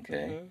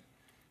 Okay. Mm-hmm.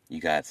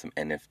 You got some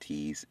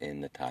NFTs in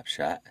the Top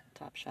Shot.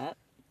 All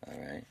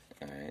right.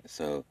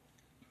 So,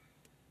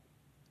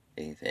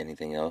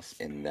 anything else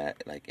in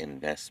that,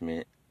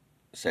 investment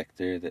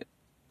sector that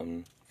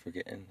I'm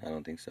forgetting? I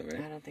don't think so, right?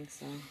 I don't think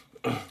so.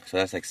 So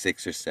that's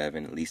 6 or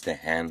 7, at least a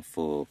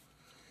handful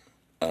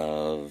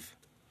of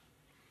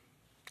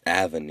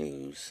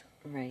avenues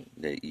right.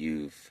 that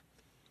you've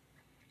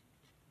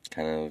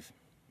kind of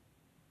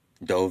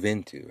dove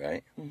into,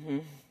 right? Mm-hmm.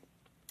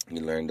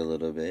 You learned a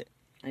little bit.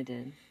 I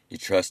did. You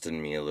trusted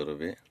me a little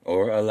bit,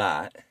 or a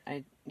lot.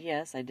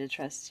 Yes, I did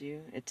trust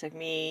you. It took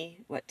me,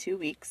 2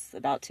 weeks?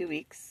 About 2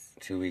 weeks.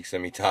 2 weeks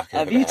of me talking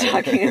Of about you it.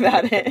 talking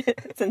about it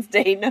since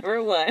day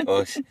number 1.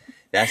 Well,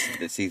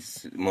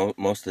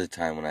 most of the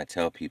time when I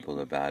tell people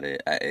about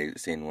it,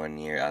 it's in one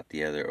ear, out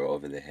the other, or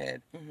over the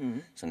head. Mm-hmm.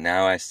 So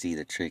now I see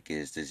the trick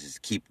is to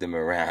just keep them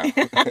around,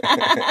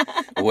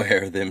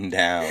 wear them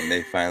down.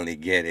 They finally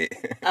get it.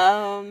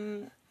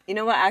 You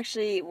know what?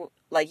 Actually,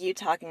 like you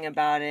talking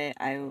about it,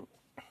 I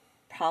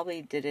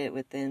probably did it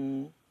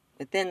within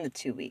the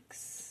 2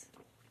 weeks,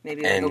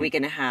 maybe like a week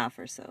and a half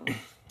or so.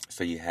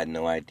 So you had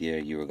no idea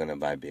you were going to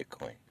buy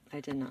Bitcoin? I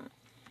did not.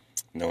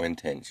 No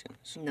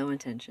intentions? No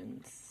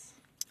intentions.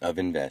 Of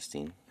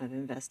investing? Of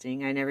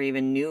investing. I never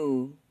even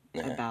knew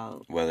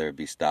about... Whether it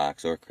be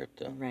stocks or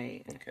crypto?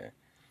 Right. Okay.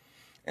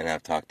 And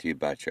I've talked to you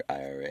about your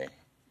IRA?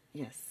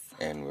 Yes.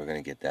 And we're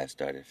going to get that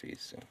started for you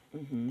soon?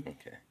 Mm-hmm.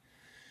 Okay.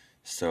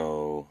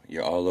 So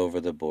you're all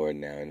over the board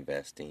now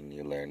investing.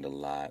 You learned a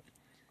lot.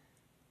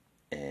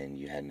 And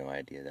you had no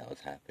idea that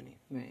was happening.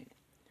 Right.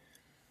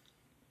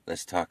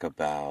 Let's talk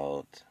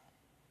about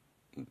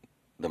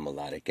the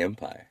Melodic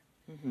Empire.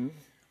 Mm-hmm.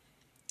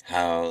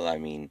 How,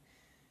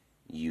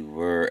 you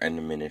were an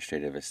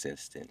administrative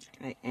assistant.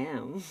 I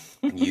am.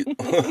 You,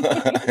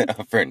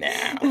 for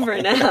now.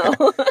 For now.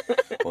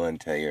 Well,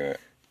 until you're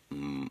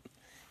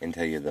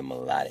the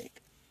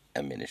melodic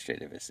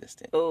administrative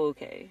assistant. Oh,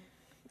 okay.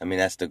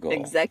 That's the goal.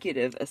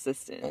 Executive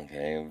assistant.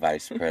 Okay,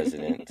 vice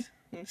president,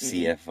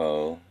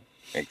 CFO,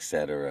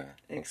 etc.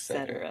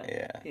 Etc.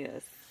 Yeah.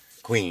 Yes.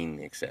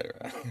 Queen,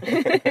 etc.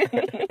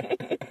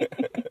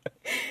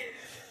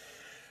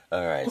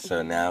 All right,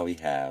 so now we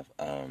have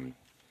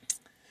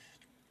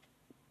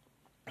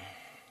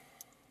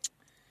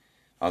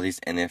all these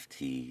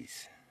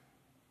NFTs,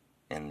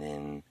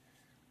 and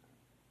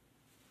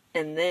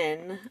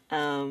then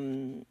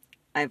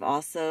I've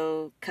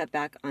also cut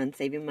back on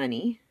saving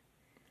money,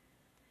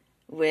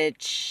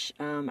 which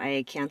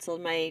I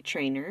canceled my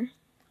trainer.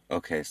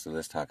 Okay, so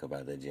let's talk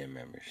about the gym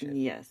membership.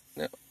 Yes.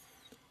 Now,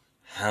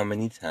 how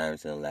many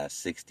times in the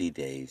last 60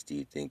 days do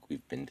you think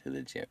we've been to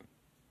the gym?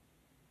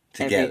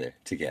 Together.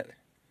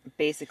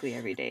 Basically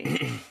every day.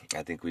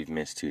 I think we've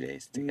missed 2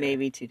 days together.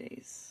 Maybe 2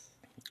 days.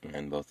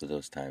 And both of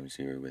those times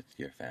you were with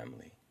your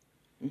family.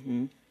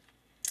 Mm-hmm.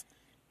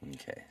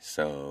 Okay,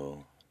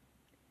 so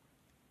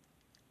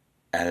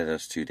out of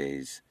those 2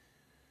 days,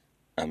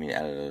 out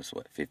of those,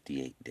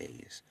 58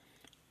 days,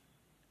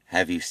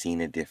 have you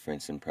seen a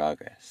difference in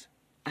progress?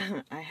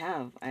 I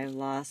have. I've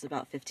lost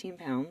about 15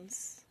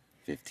 pounds.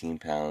 15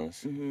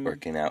 pounds, Mm-hmm.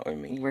 Working out with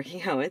me.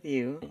 Working out with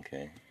you.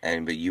 Okay.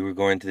 But you were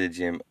going to the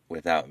gym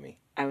without me.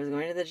 I was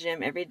going to the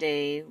gym every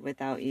day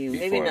without you.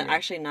 Before maybe not, me.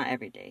 actually not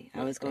every day.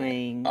 I was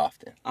going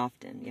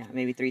often, yeah,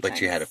 maybe 3 times.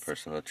 But you had a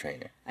personal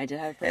trainer. I did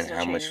have a personal trainer.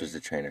 And how much was the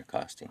trainer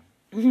costing?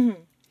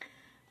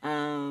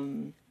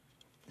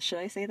 Should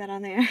I say that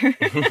on the air?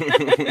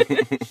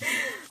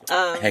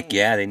 Heck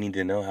yeah, they need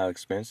to know how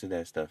expensive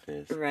that stuff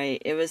is. Right.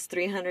 It was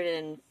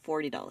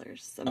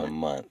 $340 a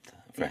month.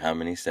 For how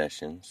many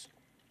sessions?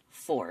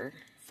 4.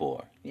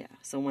 4. Yeah,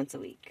 so once a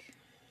week.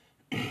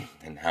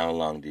 And how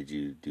long did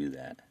you do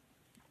that?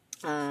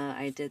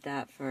 I did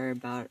that for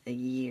about a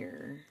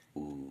year.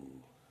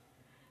 Ooh,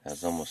 that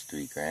was almost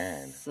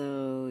 $3,000.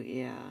 So,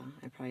 yeah,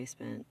 I probably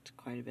spent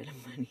quite a bit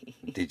of money.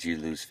 Did you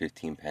lose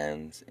 15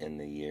 pounds in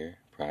the year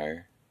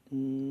prior?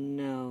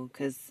 No,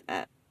 because,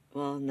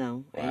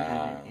 no, Wow. I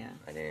haven't, yeah.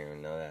 I didn't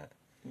even know that.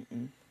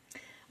 Mm-mm.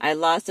 I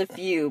lost a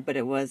few, but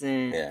it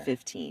wasn't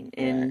 15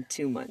 in Right.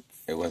 2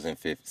 months. It wasn't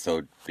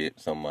so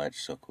much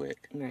so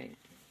quick. Right.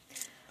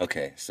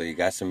 Okay, so you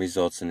got some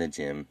results in the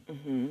gym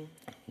Mm-hmm.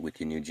 with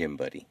your new gym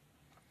buddy.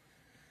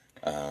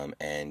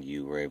 And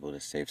you were able to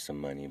save some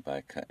money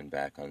by cutting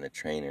back on the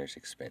trainer's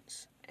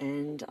expense.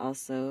 And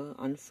also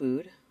on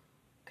food.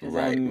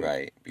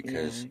 Right.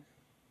 Because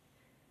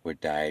we're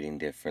dieting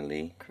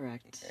differently.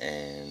 Correct.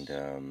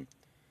 And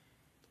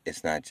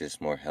it's not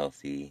just more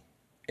healthy,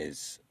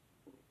 it's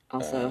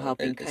also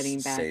helping cutting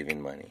back.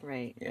 Saving money.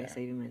 Right, by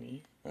saving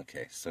money.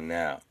 Okay, so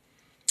now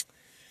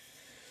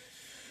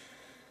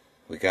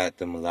we got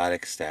the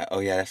melodic stat. Oh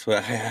yeah, that's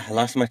what I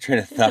lost my train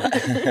of thought.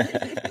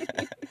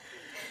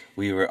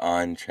 We were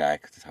on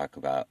track to talk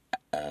about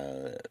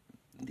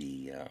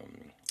the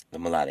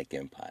melodic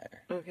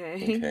empire.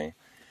 Okay.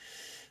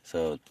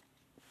 So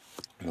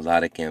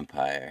melodic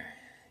empire,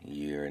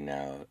 you're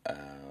now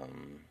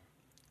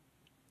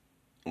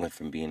went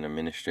from being an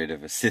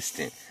administrative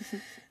assistant.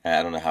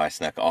 I don't know how I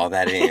snuck all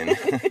that in.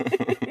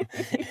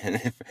 And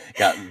it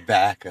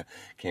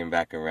came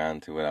back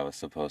around to what I was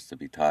supposed to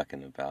be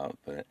talking about.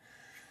 But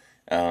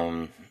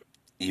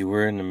you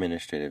were an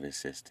administrative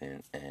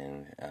assistant,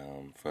 and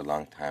for a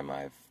long time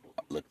I've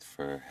looked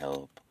for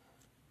help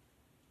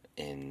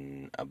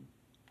in a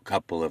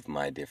couple of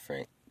my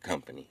different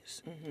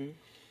companies. Mm-hmm.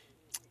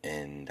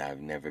 And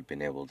I've never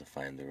been able to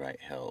find the right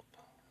help.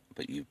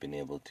 But you've been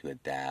able to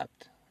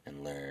adapt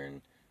and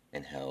learn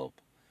and help.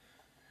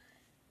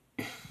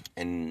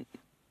 And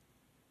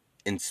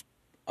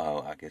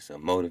I guess,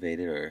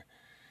 motivated or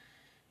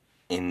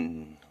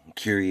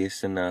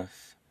curious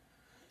enough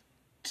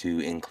to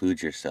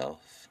include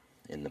yourself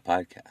in the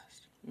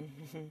podcast.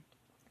 Mm-hmm.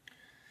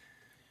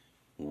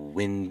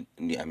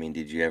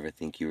 Did you ever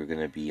think you were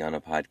going to be on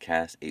a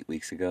podcast 8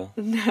 weeks ago?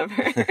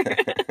 Never.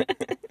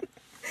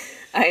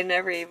 I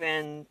never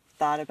even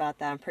thought about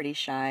that. I'm pretty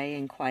shy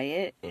and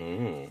quiet.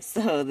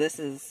 So this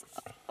is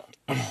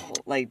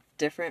like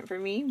different for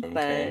me, Okay.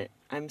 but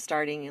I'm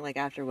starting like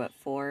after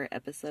 4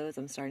 episodes,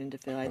 I'm starting to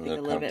feel, I think,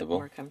 a little bit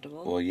more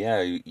comfortable. Well,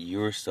 yeah, you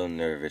were so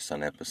nervous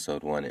on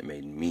episode 1, it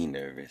made me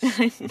nervous.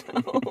 I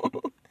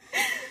know.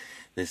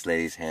 This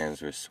lady's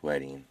hands were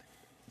sweating,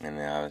 and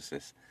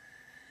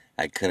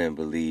I couldn't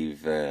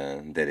believe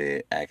that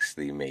it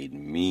actually made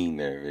me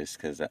nervous,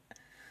 because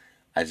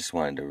I just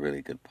wanted a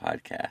really good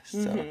podcast.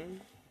 So,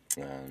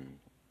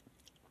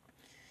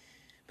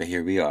 but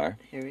here we are.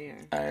 Here we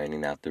are.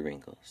 Ironing out the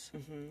wrinkles.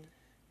 Mm-hmm.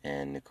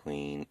 And the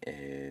queen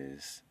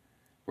is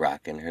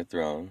rocking her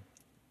throne.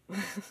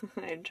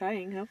 I'm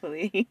trying,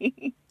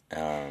 hopefully.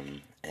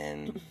 And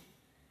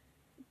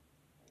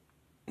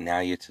now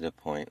you're to the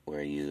point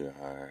where you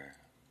are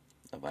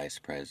a vice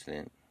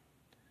president,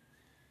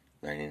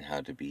 learning how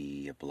to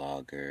be a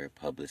blogger,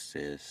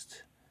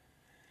 publicist,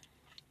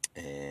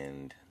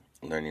 and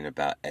learning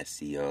about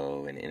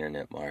SEO and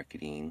internet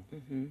marketing.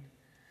 Mm-hmm.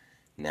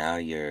 Now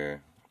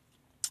you're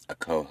a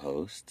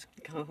co-host.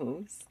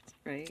 Co-host,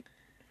 right?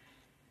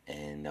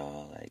 And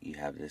you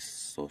have this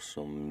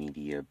social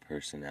media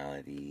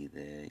personality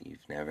that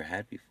you've never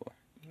had before.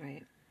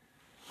 Right.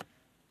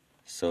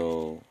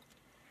 So,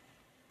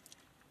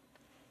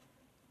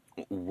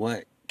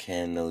 what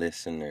can the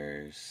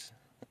listeners,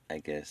 I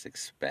guess,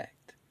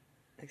 expect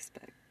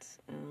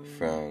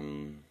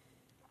from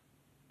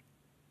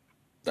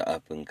the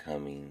up and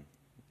coming,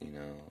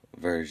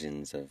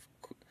 versions of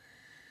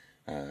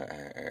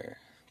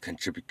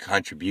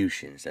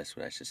contributions? That's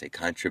what I should say.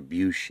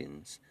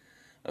 Contributions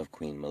of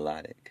Queen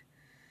Melodic.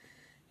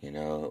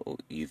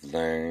 You've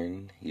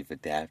learned, you've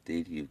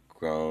adapted, you've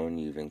grown,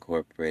 you've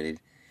incorporated.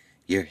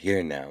 You're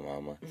here now,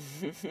 Mama.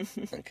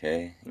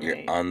 Okay? Right.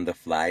 You're on the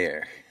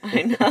flyer.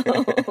 I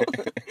know.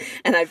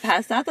 And I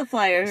passed out the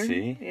flyer.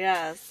 See?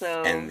 Yeah,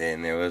 so. And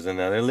then there was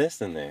another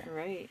list in there.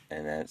 Right.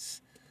 And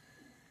that's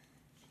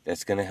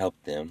going to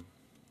help them.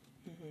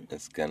 Mm-hmm.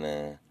 It's going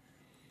to,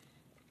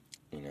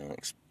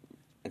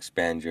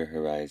 expand your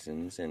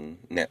horizons and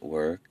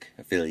network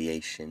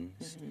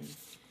affiliations. Mm-hmm.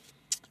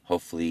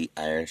 Hopefully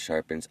iron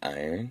sharpens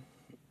iron.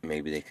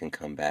 Maybe they can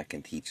come back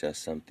and teach us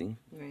something.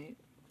 Right.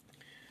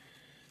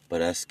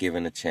 But us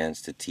given a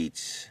chance to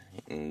teach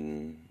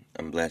and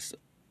bless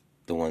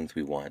the ones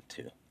we want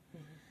to.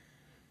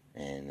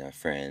 Mm-hmm. And our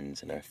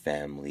friends and our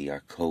family,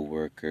 our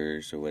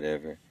co-workers or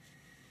whatever.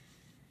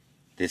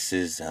 This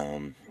is,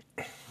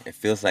 it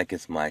feels like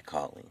it's my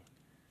calling.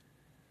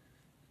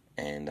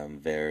 And I'm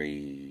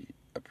very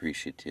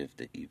appreciative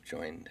that you've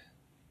joined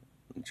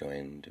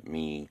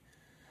me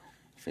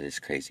for this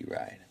crazy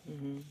ride.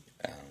 Mm-hmm.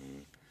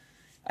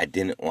 I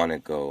didn't want to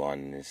go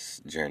on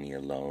this journey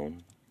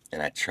alone,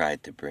 and I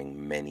tried to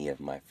bring many of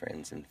my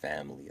friends and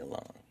family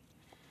along.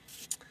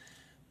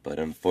 But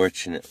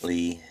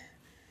unfortunately,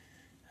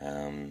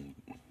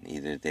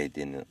 either they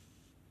didn't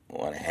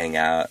want to hang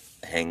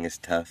as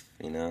tough,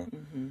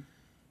 Mm-hmm.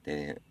 They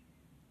didn't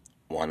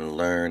want to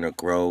learn or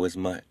grow as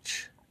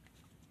much.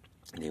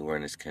 They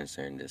weren't as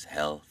concerned as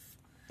health.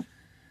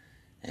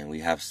 And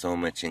we have so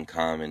much in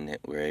common that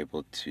we're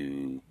able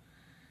to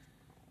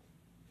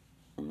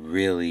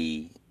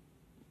really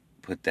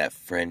put that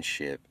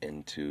friendship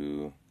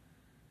into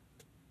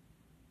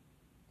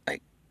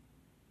like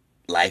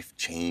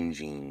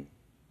life-changing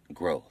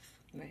growth.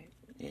 Right.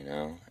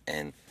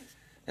 And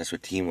that's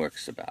what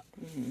teamwork's about.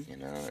 Mm-hmm.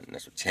 And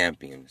that's what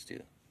champions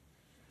do.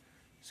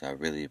 So I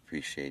really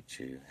appreciate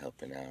you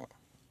helping out.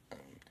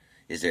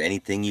 Is there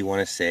anything you want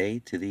to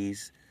say to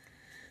these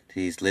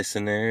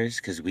listeners?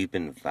 Because we've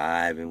been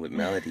vibing with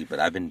Melody,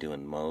 but I've been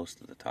doing most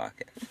of the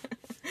talking.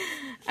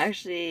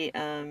 Actually,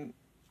 I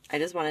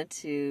just wanted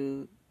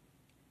to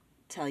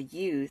tell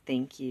you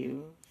thank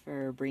you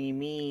for bringing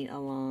me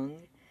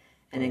along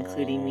and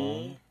including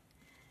me.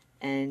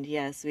 And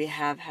yes, we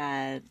have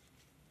had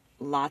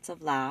lots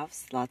of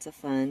laughs, lots of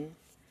fun.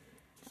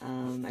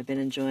 I've been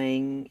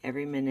enjoying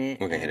every minute.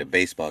 We're going to hit a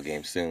baseball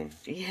game soon.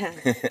 Yeah.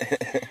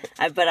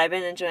 But I've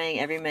been enjoying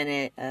every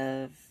minute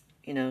of,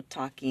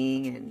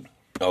 talking and...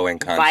 Oh, and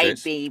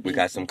concerts. Baby. We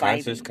got some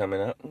concerts coming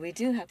up. We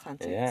do have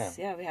concerts.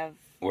 Yeah, we have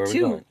Where are we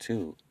 2. going?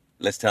 2.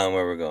 Let's tell them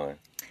where we're going.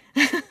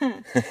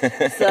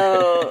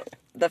 So,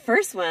 the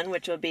first one,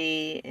 which will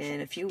be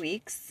in a few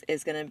weeks,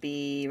 is going to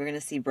be... We're going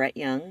to see Brett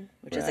Young,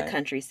 which is a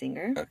country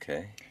singer.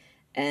 Okay.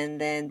 And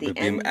then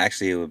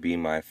Actually, it would be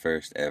my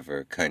first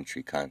ever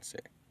country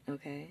concert.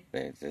 Okay.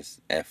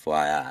 Just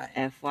FYI.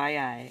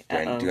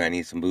 FYI. Do I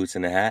need some boots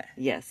and a hat?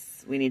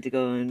 Yes. We need to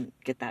go and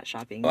get that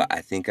shopping. Well,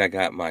 I think I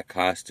got my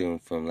costume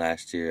from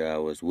last year. I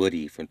was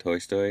Woody from Toy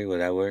Story. Will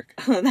that work?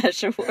 Oh, that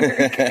should work.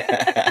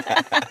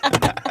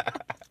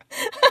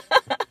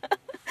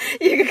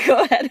 you could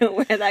go ahead and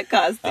wear that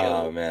costume.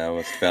 Oh man, I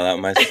almost fell out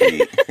my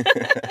seat.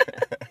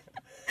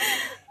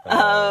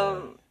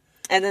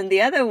 And then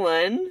the other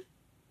one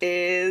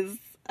is,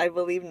 I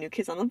believe, New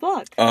Kids on the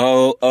Block.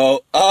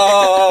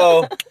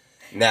 Oh.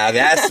 Now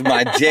that's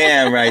my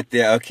jam right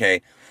there.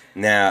 Okay.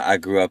 Now I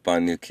grew up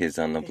on New Kids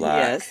on the Block.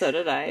 Yeah, so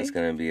did I. It's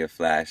going to be a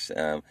flash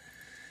like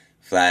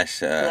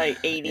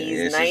 80s,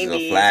 this 90s, is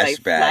a like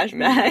flashback.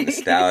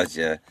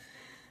 Nostalgia.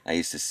 I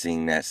used to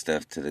sing that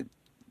stuff to the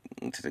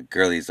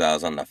girlies while I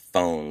was on the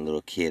phone,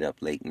 little kid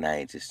up late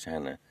night, just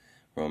trying to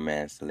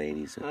romance the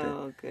ladies with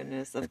Oh,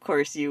 goodness. Of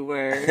course you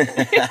were.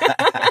 Yeah,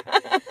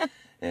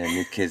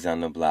 New Kids on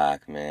the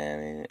Block,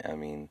 man. I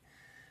mean,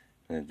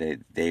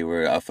 they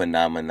were a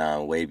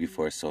phenomenon way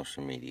before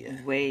social media.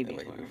 Way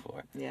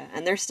before. Yeah,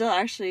 and they're still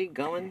actually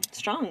going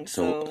strong.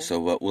 So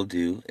what we'll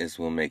do is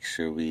we'll make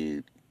sure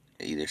we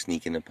either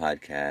sneak in a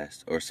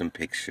podcast or some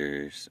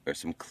pictures or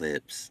some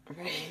clips.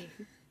 Right.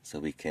 So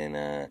we can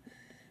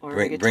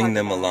talk bring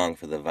them about along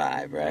for the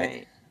vibe, right?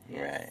 Right.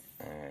 Yes. Right.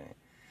 All right.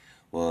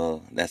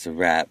 Well, that's a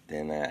wrap.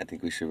 Then I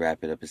think we should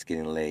wrap it up. It's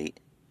getting late,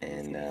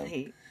 and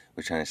Late.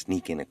 we're trying to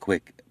sneak in a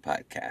quick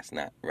podcast,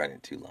 not running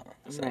too long.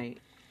 So, Right.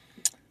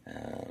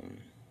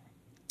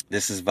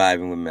 This is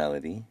Vibing with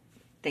Melody,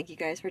 Thank you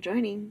guys for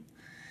joining.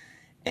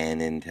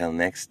 and until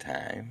next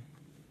time.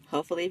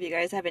 Hopefully, if you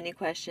guys have any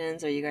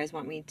questions or you guys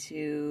want me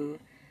to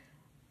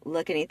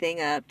look anything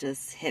up,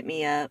 just hit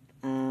me up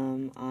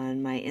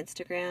on my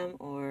Instagram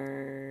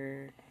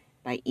or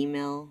by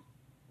email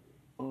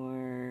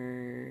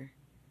or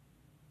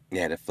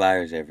Yeah, the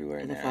flyers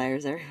everywhere the now.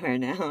 flyers everywhere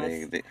now.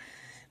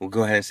 We'll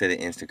go ahead and say the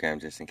Instagram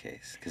just in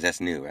case, because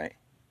that's new, right?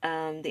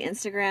 The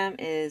Instagram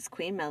is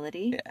Queen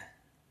Melody. Yeah.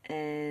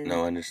 And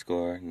No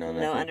underscore, no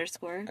nothing? no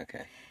underscore.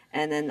 Okay.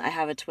 And then I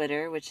have a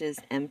Twitter, which is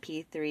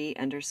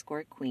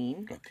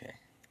mp3_queen. Okay.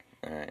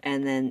 All right.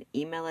 And then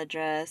email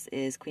address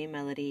is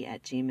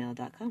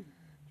queenmelody@gmail.com.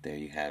 There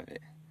you have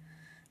it.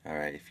 All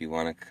right. If you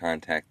want to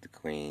contact the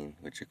Queen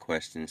with your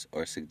questions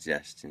or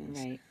suggestions,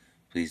 Right.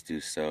 please do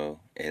so.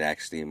 It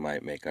actually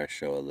might make our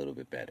show a little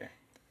bit better.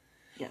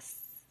 Yes.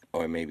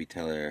 Or maybe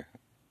tell her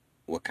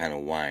what kind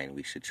of wine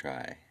we should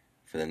try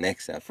for the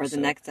next episode. For the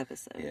next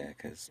episode. Yeah,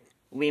 because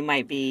We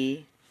might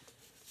be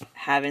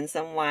having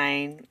some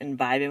wine and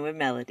vibing with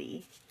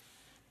Melody.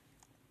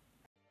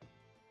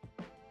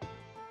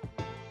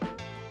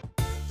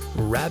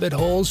 Rabbit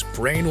holes,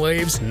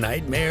 brainwaves,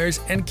 nightmares,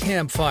 and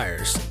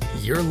campfires.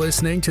 You're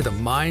listening to the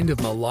Mind of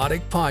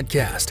Melodic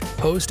podcast,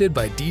 hosted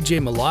by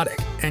DJ Melodic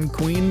and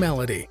Queen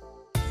Melody.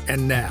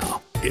 And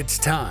now, it's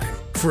time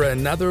for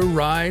another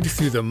ride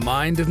through the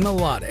Mind of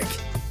Melodic.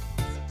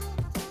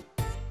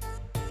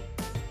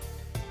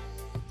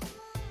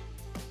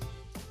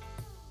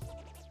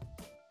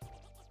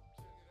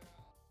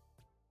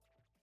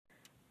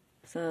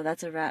 So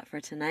that's a wrap for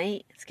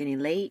tonight. It's getting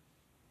late,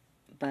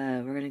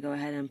 but we're going to go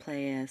ahead and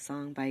play a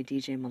song by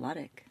DJ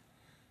Melodic.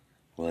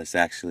 well, it's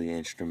actually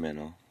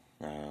instrumental.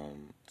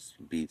 It's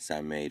beats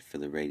I made for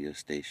the radio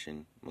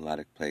station,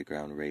 Melodic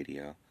Playground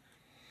Radio.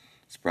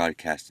 It's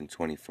broadcasting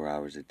 24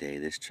 hours a day.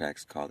 This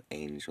track's called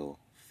Angel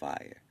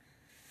Fire.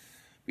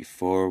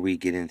 Before we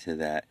get into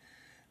that,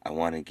 I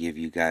want to give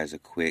you guys a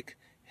quick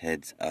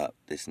heads up.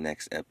 This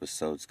next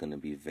episode's going to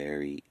be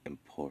very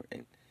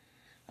important.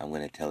 I'm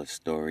going to tell a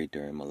story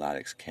during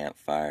Melodic's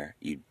campfire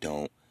you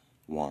don't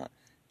want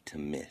to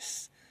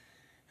miss.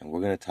 And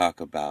we're going to talk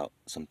about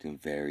something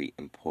very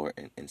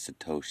important in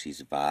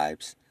Satoshi's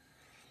vibes.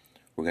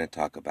 We're going to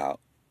talk about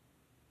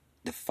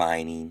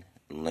defining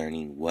and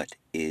learning what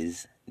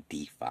is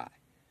DeFi,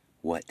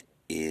 what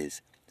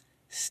is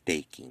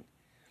staking.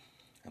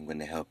 I'm going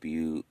to help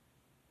you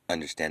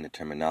understand the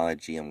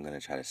terminology. I'm going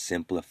to try to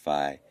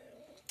simplify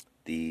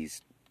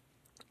these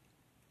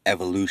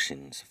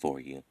evolutions for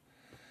you.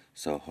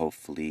 So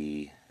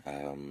hopefully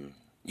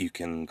you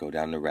can go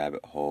down the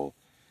rabbit hole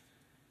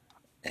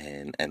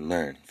and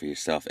learn for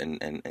yourself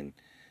and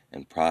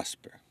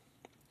prosper.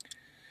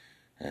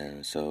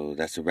 And so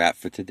that's a wrap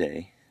for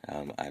today.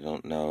 I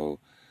don't know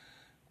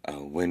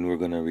when we're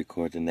going to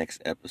record the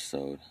next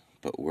episode,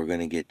 but we're going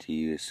to get to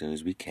you as soon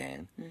as we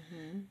can.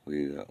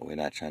 Mm-hmm. We're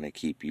not trying to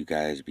keep you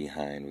guys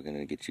behind. We're going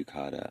to get you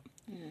caught up.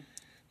 Mm.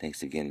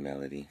 Thanks again,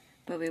 Melody.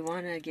 But we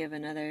want to give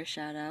another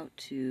shout out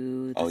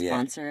to the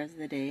sponsor of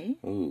the day.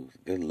 Ooh,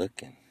 good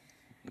looking.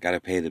 Got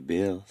to pay the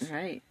bills.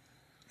 Right.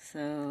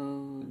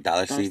 So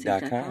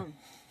dollarseed.com.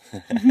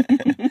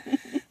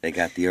 They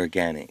got the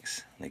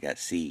organics. They got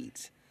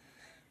seeds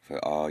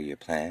for all your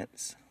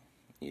plants,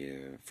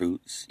 your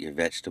fruits, your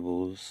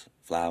vegetables,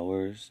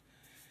 flowers.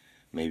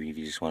 Maybe if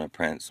you just want to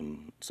plant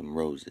some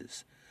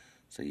roses,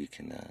 so you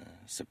can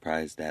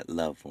surprise that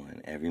loved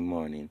one every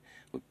morning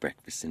with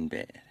breakfast in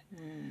bed.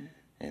 Mm.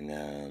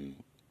 And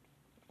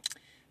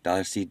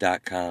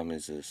dollarseed.com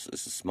is a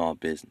small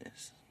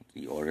business.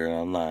 You order it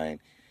online,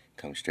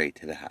 comes straight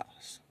to the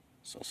house.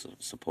 So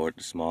support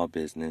the small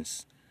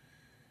business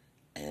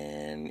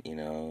and,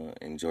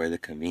 enjoy the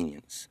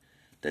convenience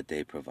that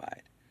they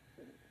provide.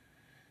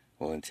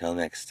 Well, until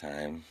next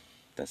time,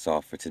 that's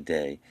all for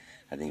today.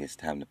 I think it's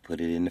time to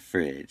put it in the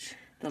fridge.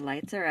 The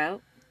lights are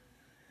out.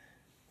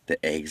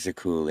 The eggs are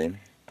cooling.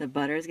 The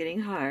butter's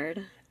getting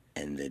hard.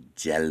 And the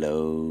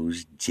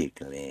jello's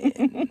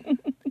jiggling.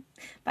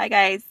 Bye,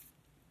 guys.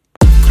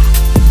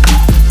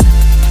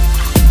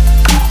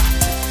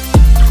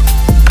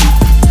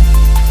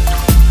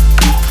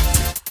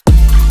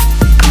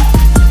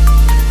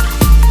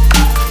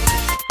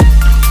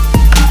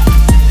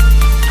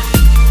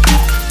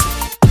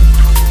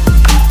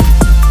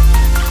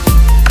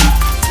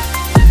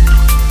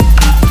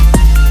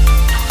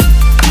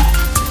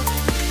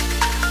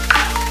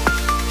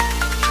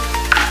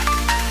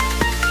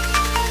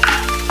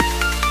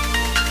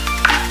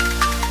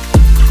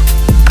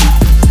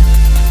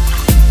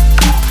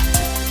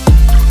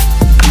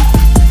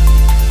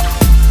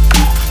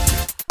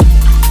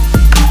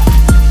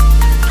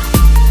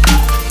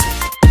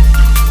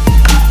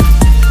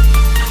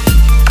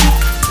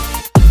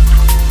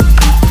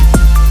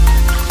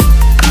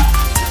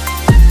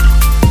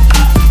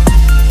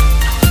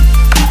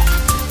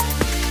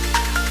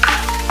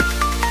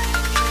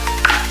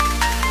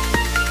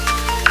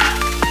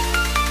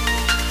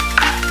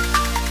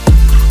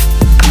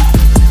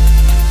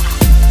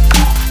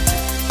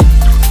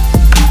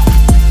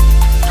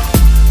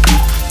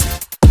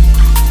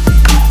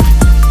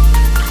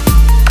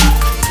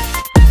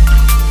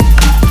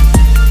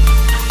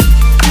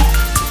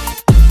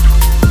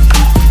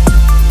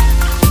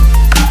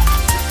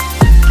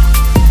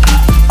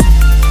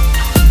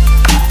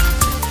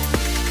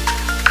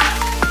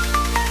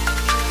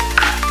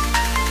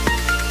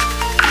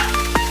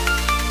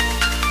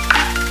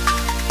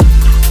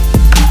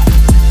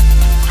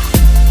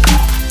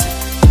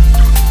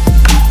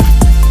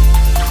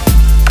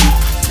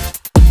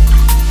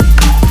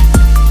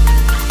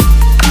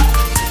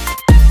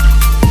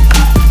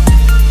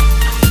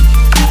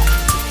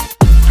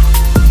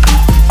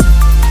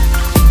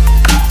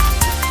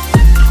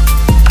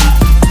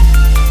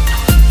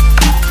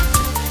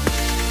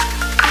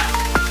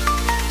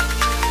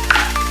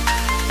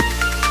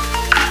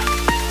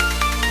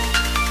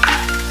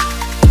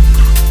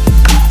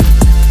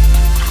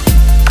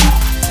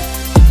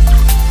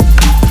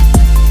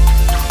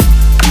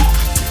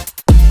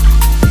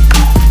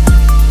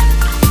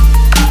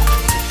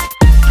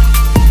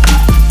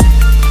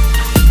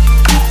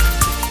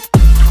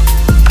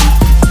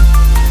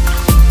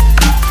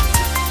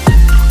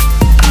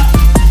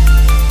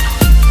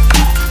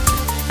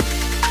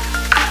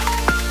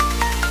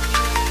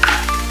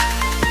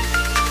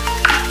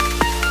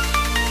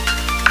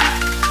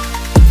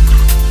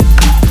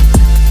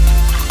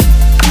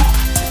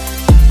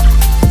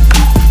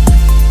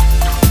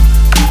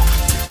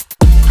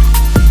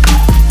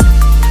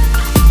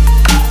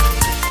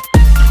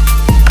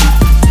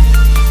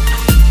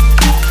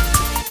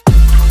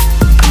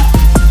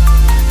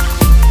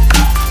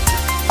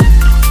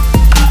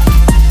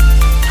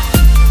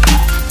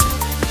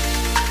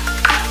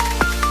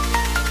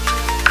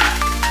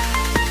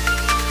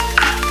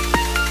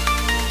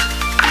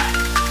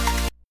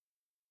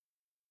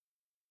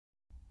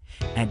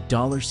 At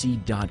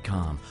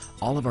dollarseed.com,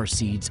 all of our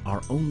seeds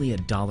are only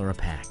 $1 a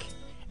pack.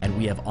 And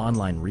we have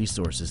online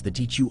resources that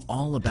teach you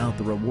all about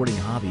the rewarding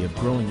hobby of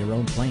growing your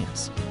own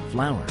plants,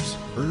 flowers,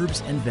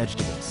 herbs, and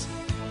vegetables.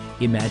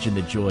 Imagine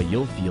the joy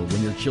you'll feel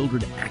when your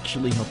children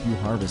actually help you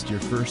harvest your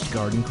first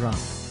garden crop,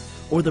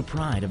 or the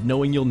pride of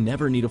knowing you'll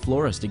never need a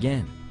florist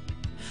again.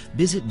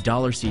 Visit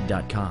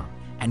dollarseed.com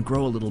and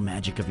grow a little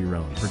magic of your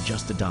own for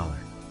just $1.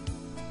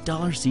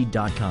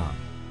 Dollarseed.com.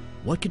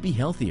 What could be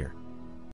healthier